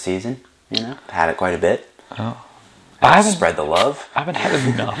Angel for the season. Had it quite a bit. Oh. I haven't spread the love. I haven't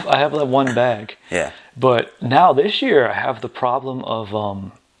had enough. I have like one bag. Yeah. But now this year I have the problem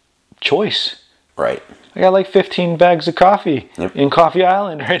of choice. Right. I got like 15 bags of coffee in Coffee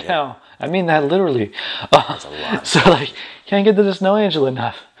Island right now. I mean that literally. That's a lot. So like, can't get to the Snow Angel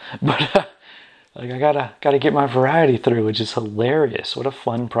enough. But like I gotta get my variety through, which is hilarious. What a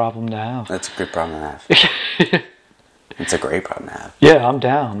fun problem to have. That's a good problem to have. It's a great problem to have. Yeah, I'm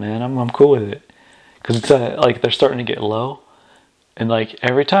down, man. I'm cool with it. Because it's like they're starting to get low. And like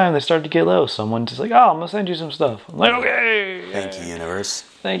every time they start to get low, someone's just like, oh, I'm going to send you some stuff. I'm like, okay. Thank you, universe.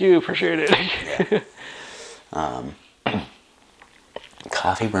 Thank you. Appreciate it. Yeah.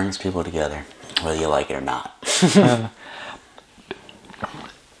 Coffee brings people together, whether you like it or not.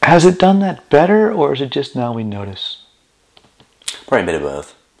 Has it done that better, or is it just now we notice? Probably a bit of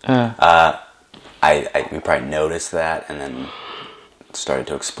both. We probably noticed that and then started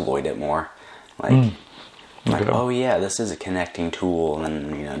to exploit it more. Oh yeah, this is a connecting tool,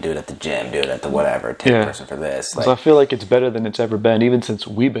 and then do it at the gym, do it at the whatever, take a person for this. So I feel like it's better than it's ever been, even since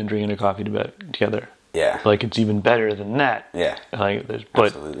we've been drinking a coffee together. Yeah, like it's even better than that. Yeah, but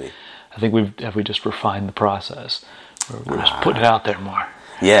absolutely. I think we just refined the process. We're just putting it out there more.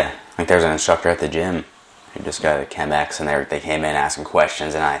 Yeah, like there's an instructor at the gym who just got a Chemex, and they came in asking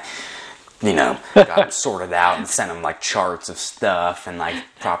questions, and I got them sorted out and sent them like charts of stuff and like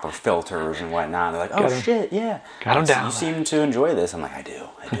proper filters and whatnot. They're like, oh shit, yeah. Got them down. You seem to enjoy this. I'm like, I do.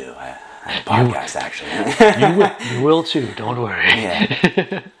 I have a podcast actually. You will too. Don't worry.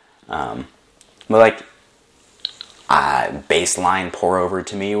 Yeah. But like, baseline pour over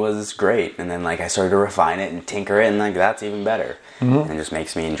to me was great, and then like I started to refine it and tinker it, and like that's even better. And it just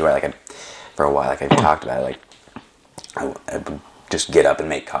makes me enjoy. Like for a while, like I talked about it, like I would just get up and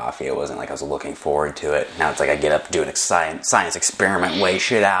make coffee. It wasn't like I was looking forward to it. Now it's like I get up, do an science experiment, weigh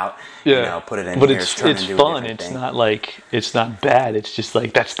shit out. Yeah, put it in but here. it's into fun. It's thing. not like it's not bad. It's just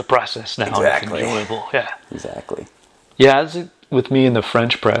like that's the process now. Exactly. It's enjoyable. Yeah. Exactly. Yeah, with me in the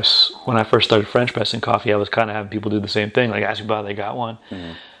French press, when I first started French pressing coffee, I was kind of having people do the same thing, like ask me about they got one.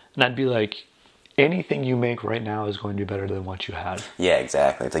 And I'd be like, anything you make right now is going to be better than what you had. Yeah,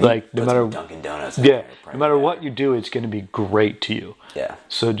 exactly. It's like no matter Dunkin' Donuts. Yeah, no matter what you do, it's going to be great to you. Yeah.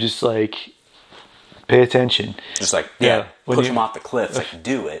 So just like pay attention. Just like push them off the cliff. Like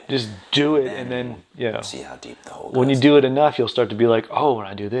do it. Just do it, and then see how deep the hole. When you do it enough, you'll start to be like, oh, when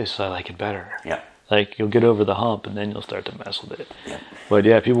I do this, I like it better. Yeah. Like you'll get over the hump, and then you'll start to mess with it. Yeah. But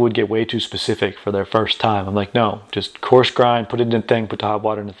yeah, people would get way too specific for their first time. I'm like, no, just coarse grind, put it in a thing, put the hot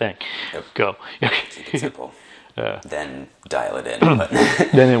water in the thing, go. Keep it simple. Then dial it in. But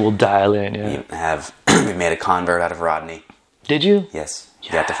then it will dial in. Yeah. We made a convert out of Rodney. Did you? Yes.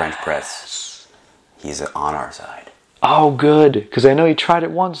 He got the French press. He's on our side. Oh, good. Because I know he tried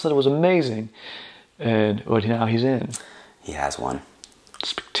it once and it was amazing. And now he's in. He has one.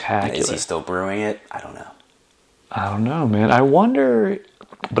 Spectacular. Is he still brewing it? I don't know. I don't know, man. I wonder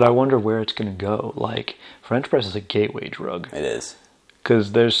where it's going to go. Like, French press is a gateway drug. It is.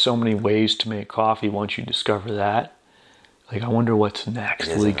 Because there's so many ways to make coffee once you discover that. Like, I wonder what's next.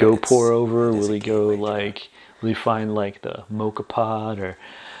 Will he go pour over? Will he go, like, will he find, like, the mocha pot? Or,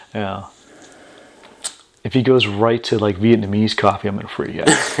 if he goes right to, like, Vietnamese coffee, I'm going to freak out.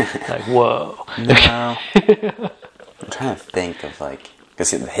 Like, whoa. No. I'm trying to think of, like... Because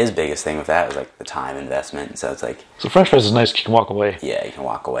his biggest thing with that was like the time investment. So it's like... So French press is nice. You can walk away. Yeah, you can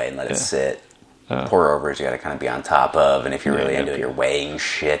walk away and let it sit. Pour overs you got to kind of be on top of. And if you're really into it, you're weighing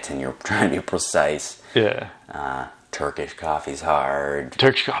shit and you're trying to be precise. Yeah. Turkish coffee's hard.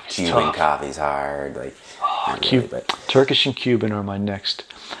 Turkish coffee's Cuban tough. coffee's hard. Like, Turkish and Cuban are my next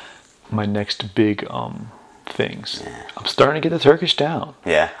big things. Yeah. I'm starting to get the Turkish down.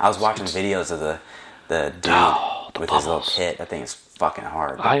 Yeah, I was watching videos of the dude with his little pit. That thing is fucking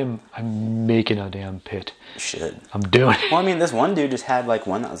hard. I'm making a damn pit. You should. I'm doing it. Well, I mean, this one dude just had like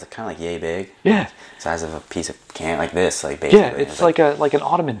one that was kind of like yay big. Yeah. Size of a piece of can, like this, like basically. Yeah, it's like an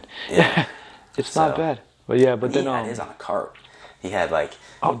ottoman. Yeah. It's not bad. But yeah, but then he had his on a cart. He had like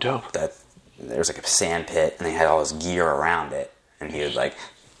dope. There was like a sand pit, and he had all his gear around it, and he would like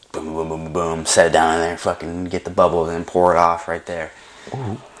boom, boom, boom, boom, boom, set it down in there, fucking get the bubbles, and then pour it off right there.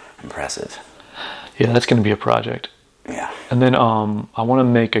 Ooh. Impressive. Yeah, that's gonna be a project. Yeah. And then I want to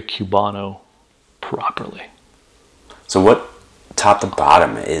make a Cubano properly. So what top to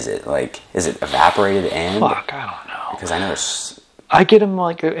bottom is it? Like, is it evaporated and? Fuck, I don't know. Because I know I get them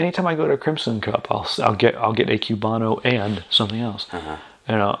like anytime I go to a Crimson Cup, I'll get a Cubano and something else.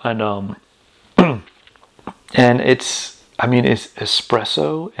 And and it's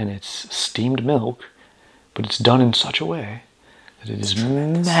espresso and it's steamed milk, but it's done in such a way that it is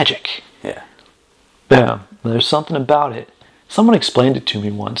magic. Yeah. Yeah, there's something about it. Someone explained it to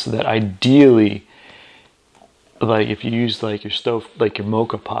me once that ideally, like if you use like your stove, like your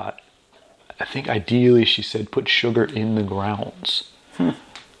mocha pot, I think ideally she said put sugar in the grounds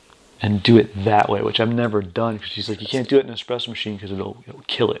and do it that way, which I've never done because she's like you can't do it in an espresso machine because it'll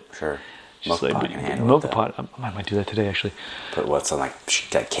kill it. Sure. She's like, mocha pot. I might do that today actually. Put what's on like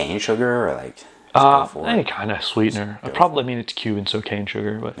cane sugar or like? Any kind of sweetener. I mean it's Cuban, so cane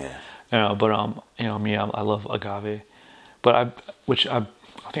sugar, but yeah. Me, I love agave, but I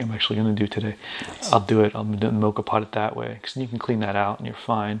think I'm actually going to do today. Nice. I'll do it. I'm doing the mocha pot it that way because you can clean that out and you're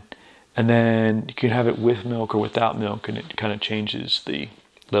fine. And then you can have it with milk or without milk, and it kind of changes the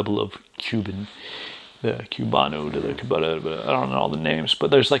level of Cuban, the Cubano to the Cubano. But I don't know all the names,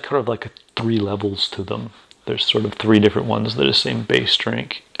 but there's like kind of like 3 levels to them. There's sort of 3 different ones that are the same base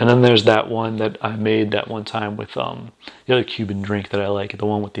drink. And then there's that one that I made that one time with the other Cuban drink that I like, the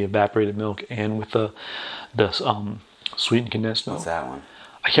one with the evaporated milk and with the sweetened condensed milk. What's that one?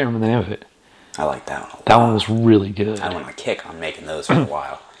 I can't remember the name of it. I like that one. That one was really good. I went on a kick on making those for a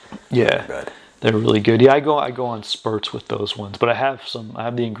while. Yeah. They're good. They're really good. Yeah, I go on spurts with those ones, but I have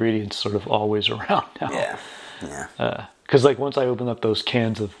the ingredients sort of always around now. Yeah. Yeah. Because like once I open up those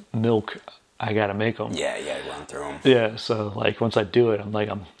cans of milk, I gotta make them. Yeah, you gotta run through them. Yeah, so like once I do it, I'm like,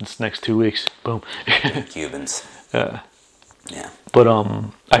 it's next 2 weeks, boom. Cubans. Yeah. Yeah. But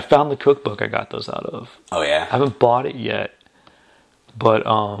I found the cookbook I got those out of. Oh yeah. I haven't bought it yet, but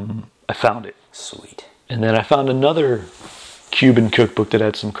I found it. Sweet. And then I found another Cuban cookbook that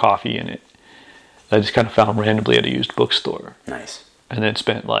had some coffee in it. I just kind of found randomly at a used bookstore. Nice. And then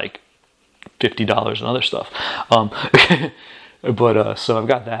spent like $50 on other stuff. But so I've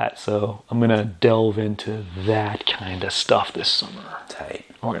got that. So I'm gonna delve into that kind of stuff this summer. Tight.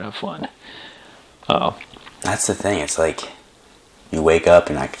 We're gonna have fun. That's the thing. It's like you wake up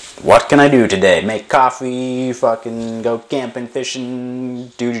and like, what can I do today? Make coffee, fucking go camping, fishing,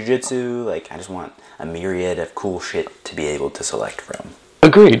 do jiu-jitsu. Like I just want a myriad of cool shit to be able to select from.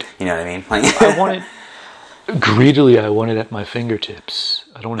 Agreed. You know what I mean? Like, I want it greedily. I want it at my fingertips.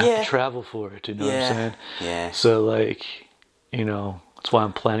 I don't have to travel for it. You know what I'm saying? Yeah. So like, that's why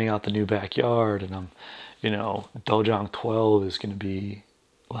I'm planning out the new backyard, and Dojang 12 is going to be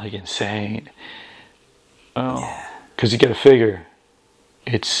like insane. Because you got to figure,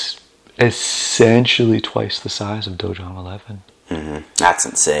 it's essentially twice the size of Dojang 11. Mm-hmm. That's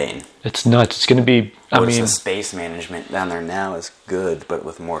insane. It's nuts. It's going to be. The space management down there now is good, but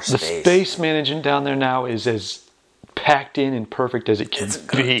with more space. The space management down there now is as packed in and perfect as it can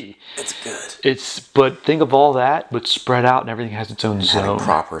be. It's good. But think of all that, but spread out, and everything has its own zone. Having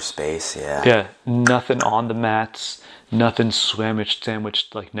proper space, yeah. Yeah, nothing on the mats, nothing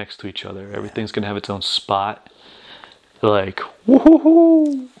sandwiched like next to each other. Everything's gonna have its own spot. Like,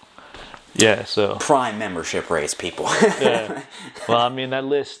 woohoo! Yeah, so prime membership rates, people. Yeah. Well, I mean that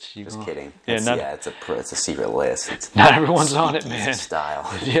list. Just kidding. Yeah, it's a secret list. It's not everyone's on it, man. Style.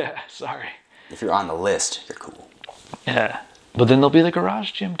 Yeah, sorry. If you're on the list, you're cool. Yeah, but then there'll be the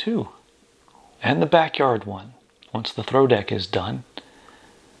garage gym too, and the backyard one once the throw deck is done,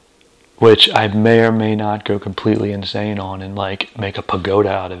 which I may or may not go completely insane on and like make a pagoda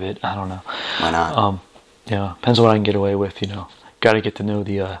out of it. I don't know. Why not? Depends on what I can get away with. Got to get to know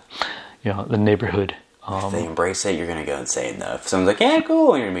the the neighborhood. If they embrace it, you're gonna go insane though. If someone's like, "Yeah,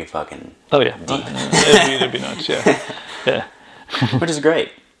 cool," you're gonna be fucking. Oh yeah, deep. It'd be nuts. Yeah. Which is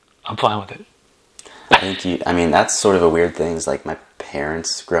great. I'm fine with it. I mean, that's sort of a weird thing. Is like my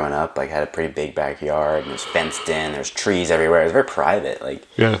parents growing up, like had a pretty big backyard, and it was fenced in. There's trees everywhere. It was very private. Like,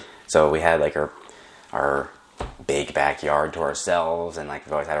 yeah. So we had like our big backyard to ourselves, and like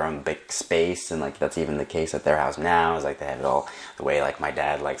we've always had our own big space, and like that's even the case at their house now. Is like they have it all the way like my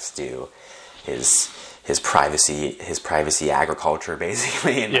dad likes to do his privacy agriculture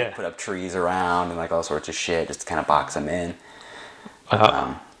basically, and like put up trees around and like all sorts of shit just to kind of box them in.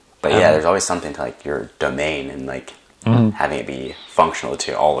 But yeah, there's always something to like your domain and like having it be functional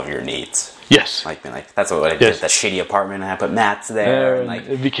to all of your needs. Yes. Like that's what I did. That shitty apartment, and I put mats there, and like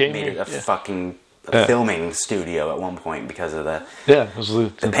it became made it a fucking filming studio at one point because of the it was the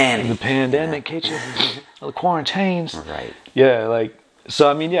pandemic, the quarantines. Right. Yeah, like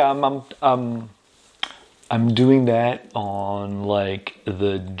so. I mean, yeah, I'm doing that on like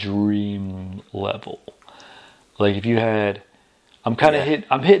the dream level. Like if you had. I'm kind of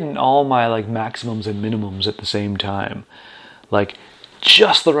I'm hitting all my like maximums and minimums at the same time. Like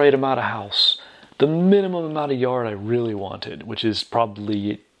just the right amount of house, the minimum amount of yard I really wanted, which is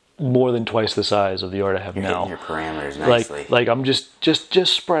probably more than twice the size of the yard I have now. Hitting your parameters nicely. Like I'm just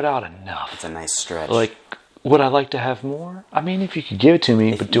spread out enough. It's a nice stretch. Like would I like to have more? I mean, if you could give it to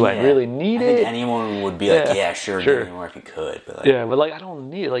me, but do I really need it? I think anyone would be like, yeah, sure, give me more if you could. But like, but like I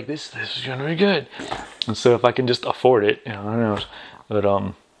don't need it. Like this is gonna be good. Yeah. And so if I can just afford it, I don't know. But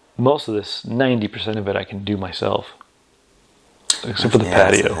most of this, 90% of it, I can do myself, except for the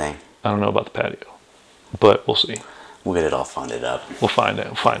patio. I don't know about the patio, but we'll see. We'll get it all funded up. We'll find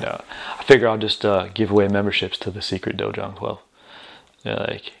out. I figure I'll just give away memberships to the secret Dojang 12. Yeah,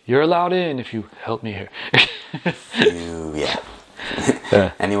 like you're allowed in if you help me here.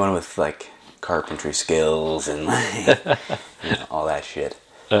 Anyone with like carpentry skills and like all that shit.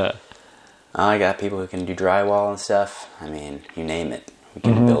 I got people who can do drywall and stuff. I mean, you name it. We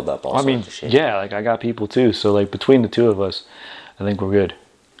can build up all sorts of shit. Yeah, like I got people too. So like between the two of us, I think we're good.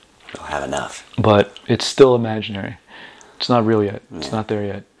 We'll have enough. But it's still imaginary. It's not real yet. Yeah. It's not there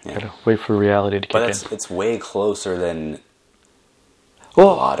yet. Yeah. Gotta wait for reality to kick in. It's way closer than a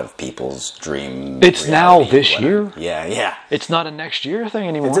lot of people's dream. It's now this year. Yeah. It's not a next year thing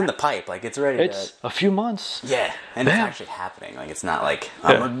anymore. It's in the pipe. Like it's ready. It's a few months. Yeah, and it's actually happening. Like it's not like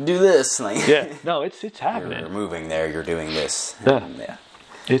I'm gonna do this. Like no, it's happening. You're moving there. You're doing this. Yeah.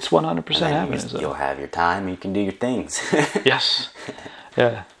 It's 100% happening. You'll have your time. You can do your things. Yes.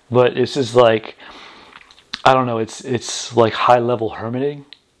 Yeah, but it's just like I don't know. It's like high level hermiting.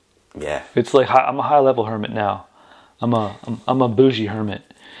 Yeah. It's like I'm a high level hermit now. I'm a bougie hermit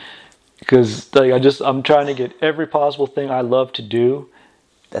because like I'm trying to get every possible thing I love to do.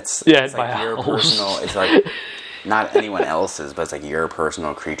 It's at like my your house. personal. It's like not anyone else's, but it's like your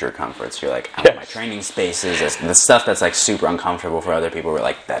personal creature comforts. You're like, I want my training spaces. It's the stuff that's like super uncomfortable for other people. We're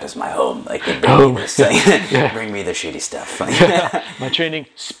like, that is my home. Like, bring me this thing. Bring me the shitty stuff. My training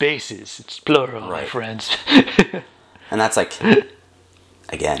spaces. It's plural, my friends. And that's like,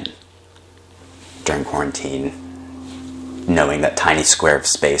 again, during quarantine, knowing that tiny square of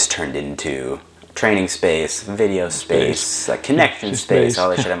space turned into training space, video space, like connection space, all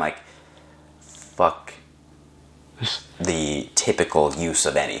that shit. I'm like, fuck the typical use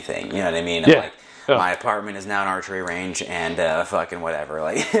of anything. You know what I mean? I'm like, my apartment is now an archery range and fucking whatever.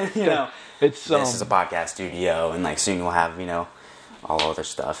 Like, you know, this is a podcast studio, and like soon we'll have, you know, all other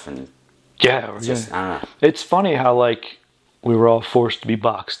stuff. And just, I don't know. It's funny how like we were all forced to be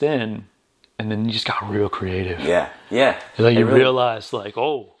boxed in, and then you just got real creative. Yeah. And then you realize like,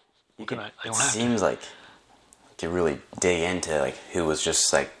 it seems like you really dig into like who was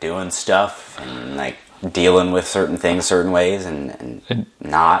just like doing stuff and like dealing with certain things certain ways and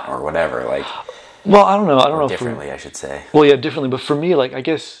not or whatever, like, well, I don't know differently, I should say. Well, yeah, differently, but for me, like, I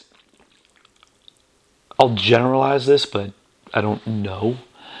guess I'll generalize this, but I don't know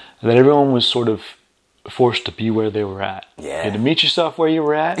that everyone was sort of forced to be where they were at. Yeah. And to meet yourself where you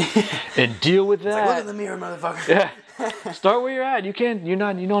were at and deal with that. It's like, look at the mirror, motherfucker. Yeah. Start where you're at. You can't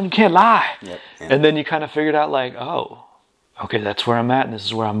lie. Yep. And then you kind of figured out like, oh, okay, that's where I'm at, and this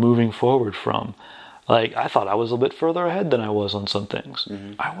is where I'm moving forward from. Like, I thought I was a bit further ahead than I was on some things.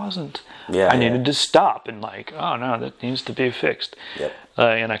 Mm-hmm. I wasn't. I needed to stop and like, oh no, that needs to be fixed. Yep.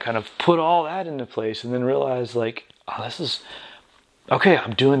 And I kind of put all that into place and then realized like, oh, this is, okay,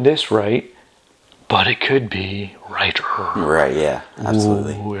 I'm doing this right, but it could be righter. Right, yeah,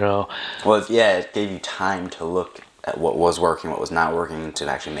 absolutely. Ooh, you know. Well, it gave you time to look at what was working, what was not working, to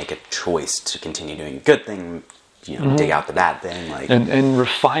actually make a choice to continue doing a good thing, you know, dig out the bad thing, like, and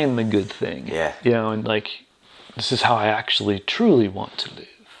refine the good thing. Yeah. You know, and like, this is how I actually truly want to live.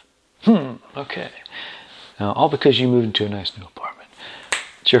 Okay. Now, all because you moved into a nice new apartment.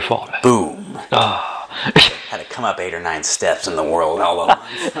 It's your fault, man. Boom. Had to come up 8 or 9 steps in the world all at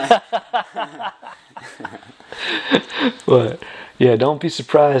once. But yeah, don't be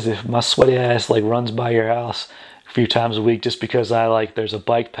surprised if my sweaty ass like runs by your house a few times a week just because there's a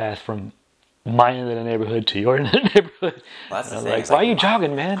bike path from my end of the neighborhood to your end of the neighborhood. Well, that's the thing. Like, why are you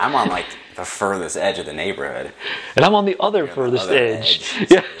jogging, man? I'm on like the furthest edge of the neighborhood, and I'm on the other furthest edge.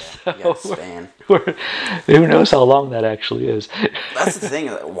 Yeah, who knows how long that actually is? That's the thing.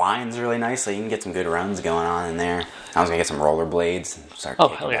 It winds really nicely. You can get some good runs going on in there. I was gonna get some rollerblades and start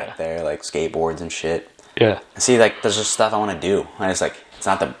kicking back there, like skateboards and shit. Yeah. See, like, there's just stuff I want to do. I just like, it's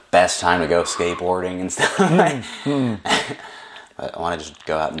not the best time to go skateboarding and stuff. But I want to just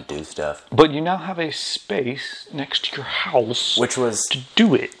go out and do stuff. But you now have a space next to your house, which was to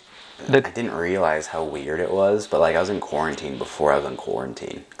do it. I didn't realize how weird it was, but like I was in quarantine before I was in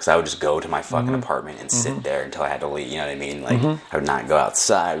quarantine, because I would just go to my fucking apartment and sit there until I had to leave. You know what I mean? Like I would not go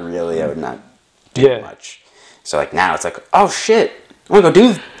outside. Really, I would not do much. So like now it's like, oh shit, I want to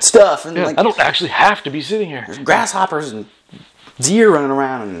go do stuff, and like I don't actually have to be sitting here. There's grasshoppers and deer running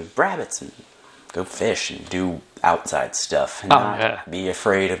around and rabbits, and go fish and do outside stuff, and not be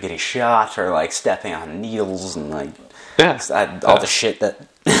afraid of getting shot or like stepping on needles and like all the shit that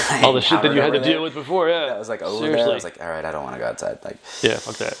you had to deal with before. Yeah, that was like over there. I was like, all right, I don't want to go outside. Like,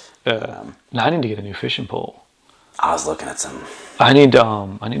 fuck that. Now I need to get a new fishing pole. I was looking at some. I need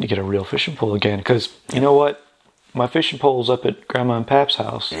to get a real fishing pole again, because you know what, my fishing pole's up at Grandma and Pap's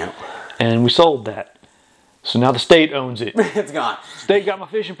house, and we sold that, so now the state owns it. It's gone. State got my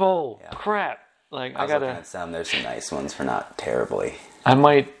fishing pole. Yeah. Crap. Like I was looking at some. There's some nice ones for not terribly. I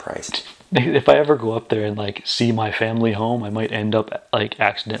might priced. If I ever go up there and like see my family home, I might end up like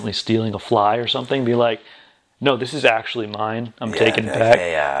accidentally stealing a fly or something. Be like, no, this is actually mine. I'm taking it back.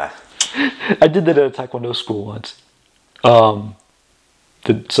 Yeah. I did that at a Taekwondo school once. A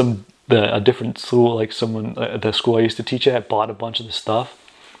different school, like someone, the school I used to teach at, bought a bunch of the stuff.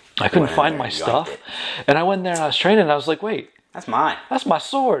 I couldn't find my stuff, and I went there and I was training. And I was like, wait, that's mine. That's my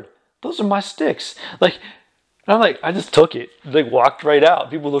sword. Those are my sticks. Like, and I'm like, I just took it. Like, walked right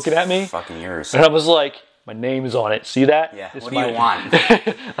out. People looking at me. Fucking yours. And I was like, my name is on it. See that? Yeah. What do you want? You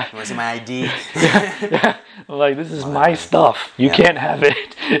want to see my ID? Yeah. I'm like, this is my stuff. You can't have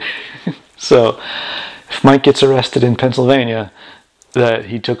it. So, if Mike gets arrested in Pennsylvania, that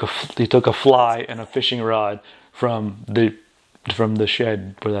he took a fly and a fishing rod from the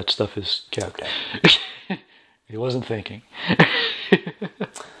shed where that stuff is kept. Okay. He wasn't thinking.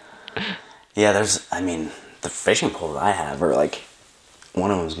 Yeah, the fishing poles I have are like,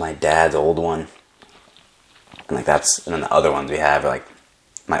 one of them's my dad's old one. And and then the other ones we have are like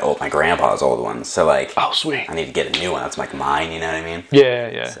my grandpa's old ones. So like, Oh, sweet. I need to get a new one. That's like mine, you know what I mean?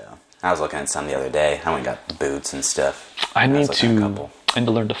 Yeah. So I was looking at some the other day. I went and got boots and stuff. I was need looking at a to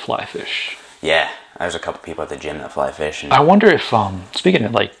couple. learn to fly fish. Yeah, there's a couple people at the gym that fly fish. And I wonder if, speaking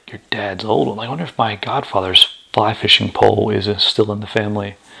of like your dad's old one, I wonder if my godfather's fly fishing pole is still in the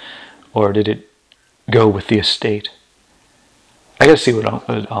family, or did it go with the estate? I gotta see what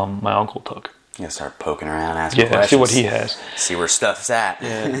my uncle took. you start poking around, asking Yeah, questions. see what he has. See where stuff's at.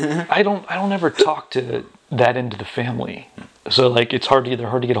 Yeah. I don't ever talk to that end of the family, so like it's hard to get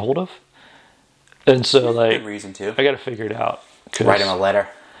a hold of, and so like Good reason to. I gotta figure it out. Write him a letter.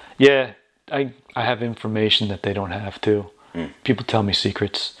 Yeah, I have information that they don't have too. People tell me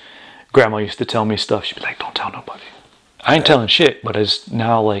secrets. Grandma used to tell me stuff. She'd be like, "Don't tell nobody." I ain't telling shit, but as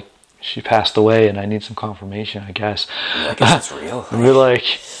now like she passed away and I need some confirmation, I guess. I guess it's real. And we're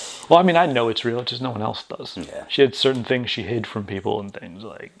like, well, I mean, I know it's real, just no one else does. Yeah. She had certain things she hid from people and things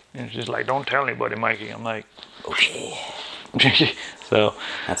like, and she's like, "Don't tell anybody, Mikey." I'm like, Okay. so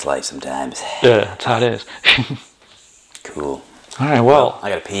That's life sometimes. yeah, that's how it is. Cool. All right, well, I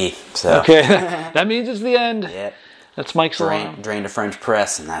gotta pee. So okay, that means it's the end. yeah. That's Mike's alarm. Drained a French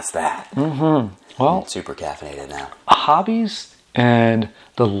press, and that's that. Well, Super caffeinated now. hobbies and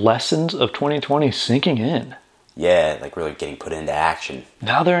the lessons of 2020 sinking in. Yeah, like really getting put into action.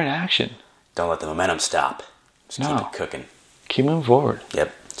 Now they're in action. Don't let the momentum stop. Just No. keep it cooking. Keep moving forward.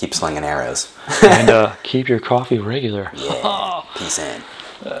 Yep. Keep slinging arrows. And keep your coffee regular. Yeah. Peace in.